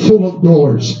room full of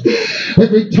doors.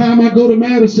 Every time I go to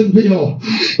Madisonville,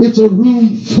 it's a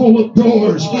room full of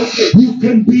doors. You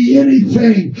can be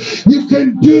anything. You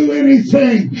can do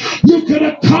anything. You can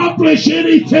accomplish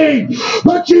anything.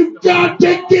 But you've got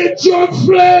to get your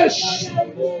flesh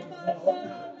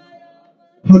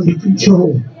under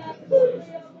control.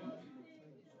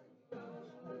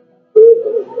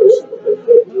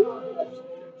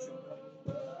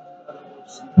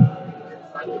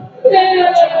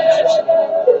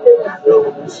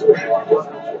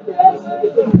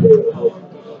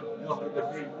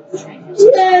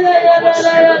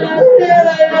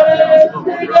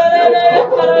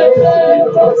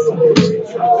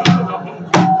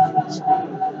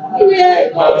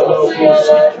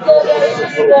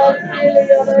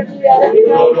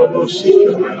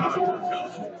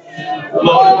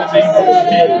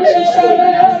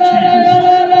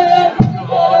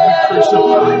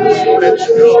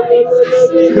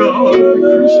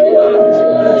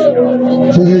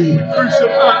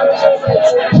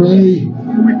 Pray.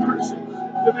 We curse it in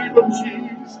the name of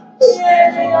Jesus.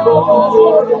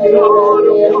 Oh,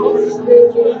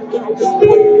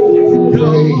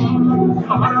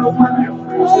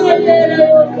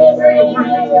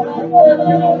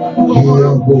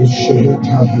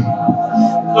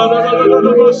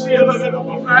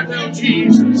 right now,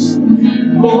 Jesus.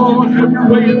 Lord, have your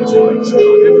way in this place.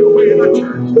 God, have your way in our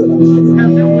church.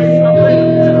 Have your way in our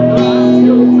lives.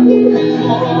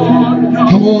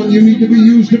 Come on, you need to be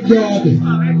used of God.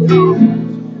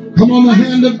 Come on, the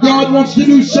hand of God wants to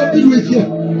do something with you.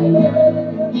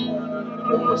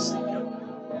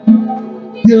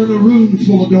 You're in a room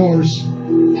full of doors.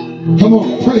 Come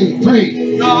on, pray, pray.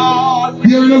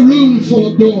 You're in a room full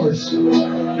of doors.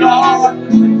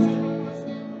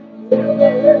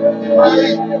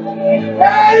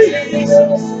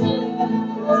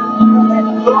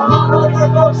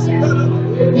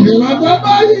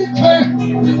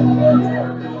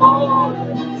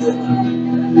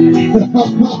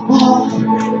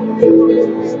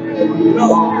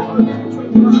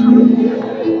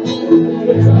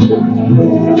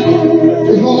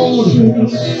 Behold,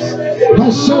 I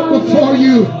set before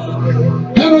you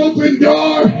an open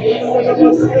door.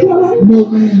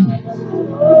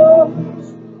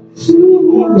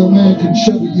 No man can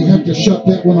shut it. You have to shut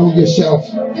that one on yourself.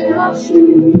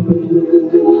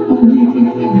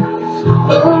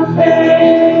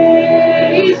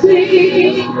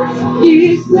 Amazing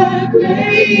is the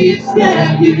grace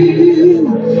that you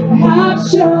have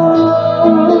shown.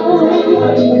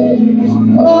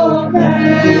 Oh,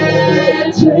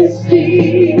 majesty,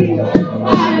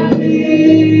 I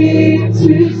live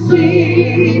to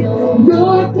see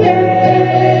your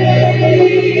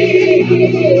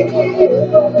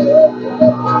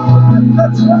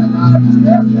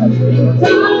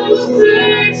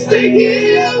search to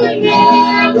you and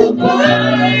I will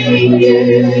find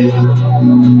you,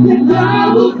 and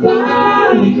I will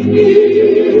find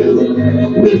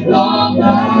you with all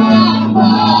my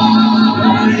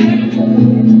mind.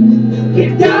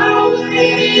 If thou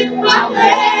lift my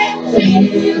hands to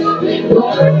you in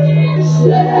worship.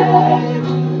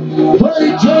 Pray,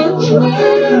 church.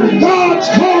 God's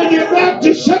calling you back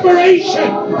to separation.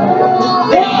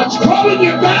 God's calling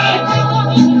you back.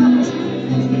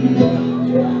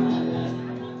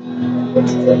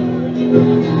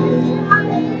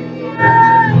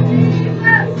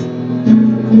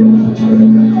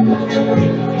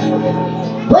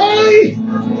 Pray.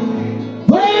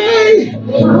 Pray.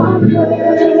 My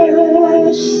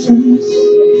precious,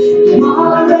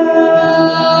 my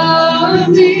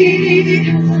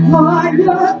remedy, my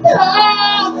love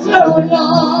so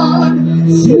long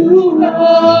to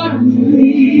love me.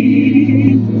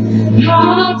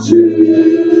 How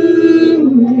truly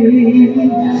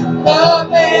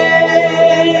amazing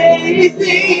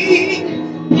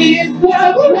is the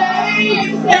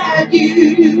grace that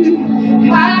you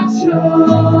have shown.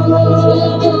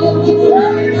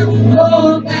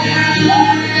 Oh,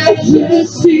 majesty,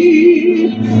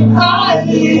 I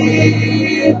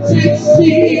live to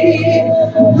see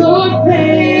your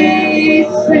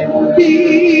face and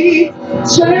be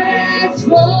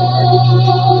transformed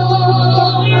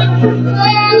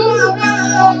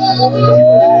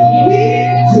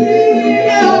into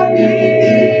your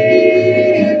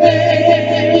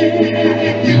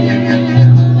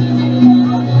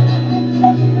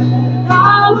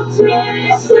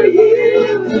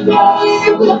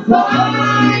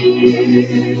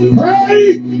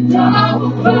Pray.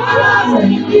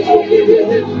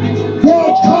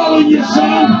 God's calling you,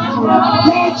 son.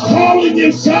 God's calling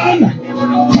you, son.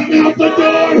 Come out the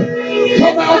door.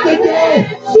 Come out the door.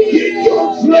 Get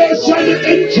your flesh under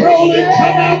control and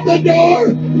come out the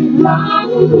door.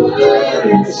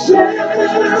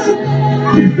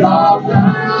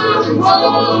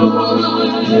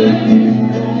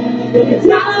 It's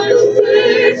not a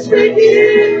place for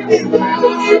you.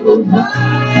 I will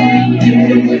find you.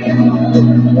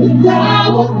 I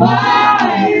will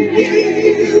find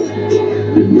you.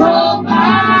 All my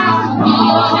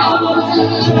heart.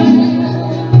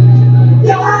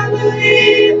 I will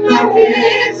leave my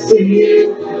hands to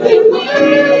you in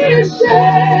worship.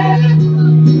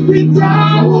 With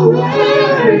our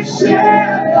worship,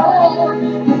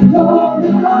 Lord, Lord,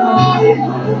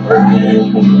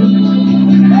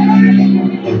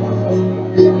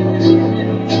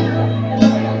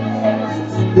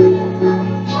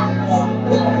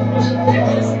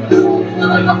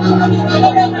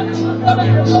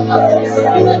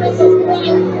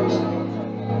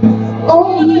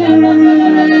 oh,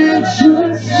 let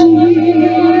you see.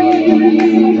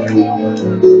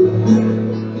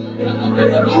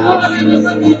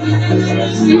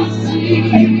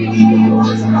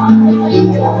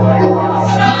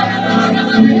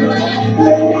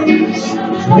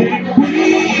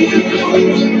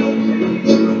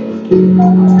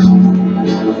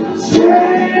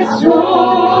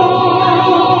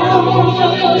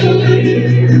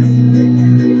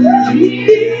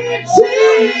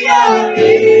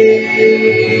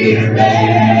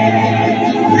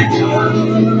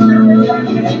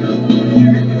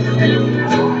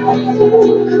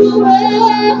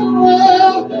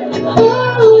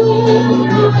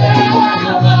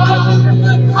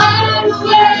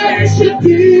 I worship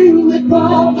you with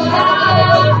all my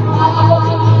heart.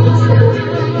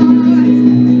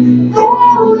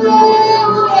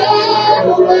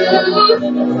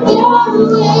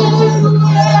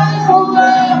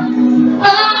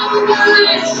 I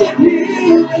worship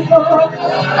you with all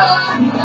my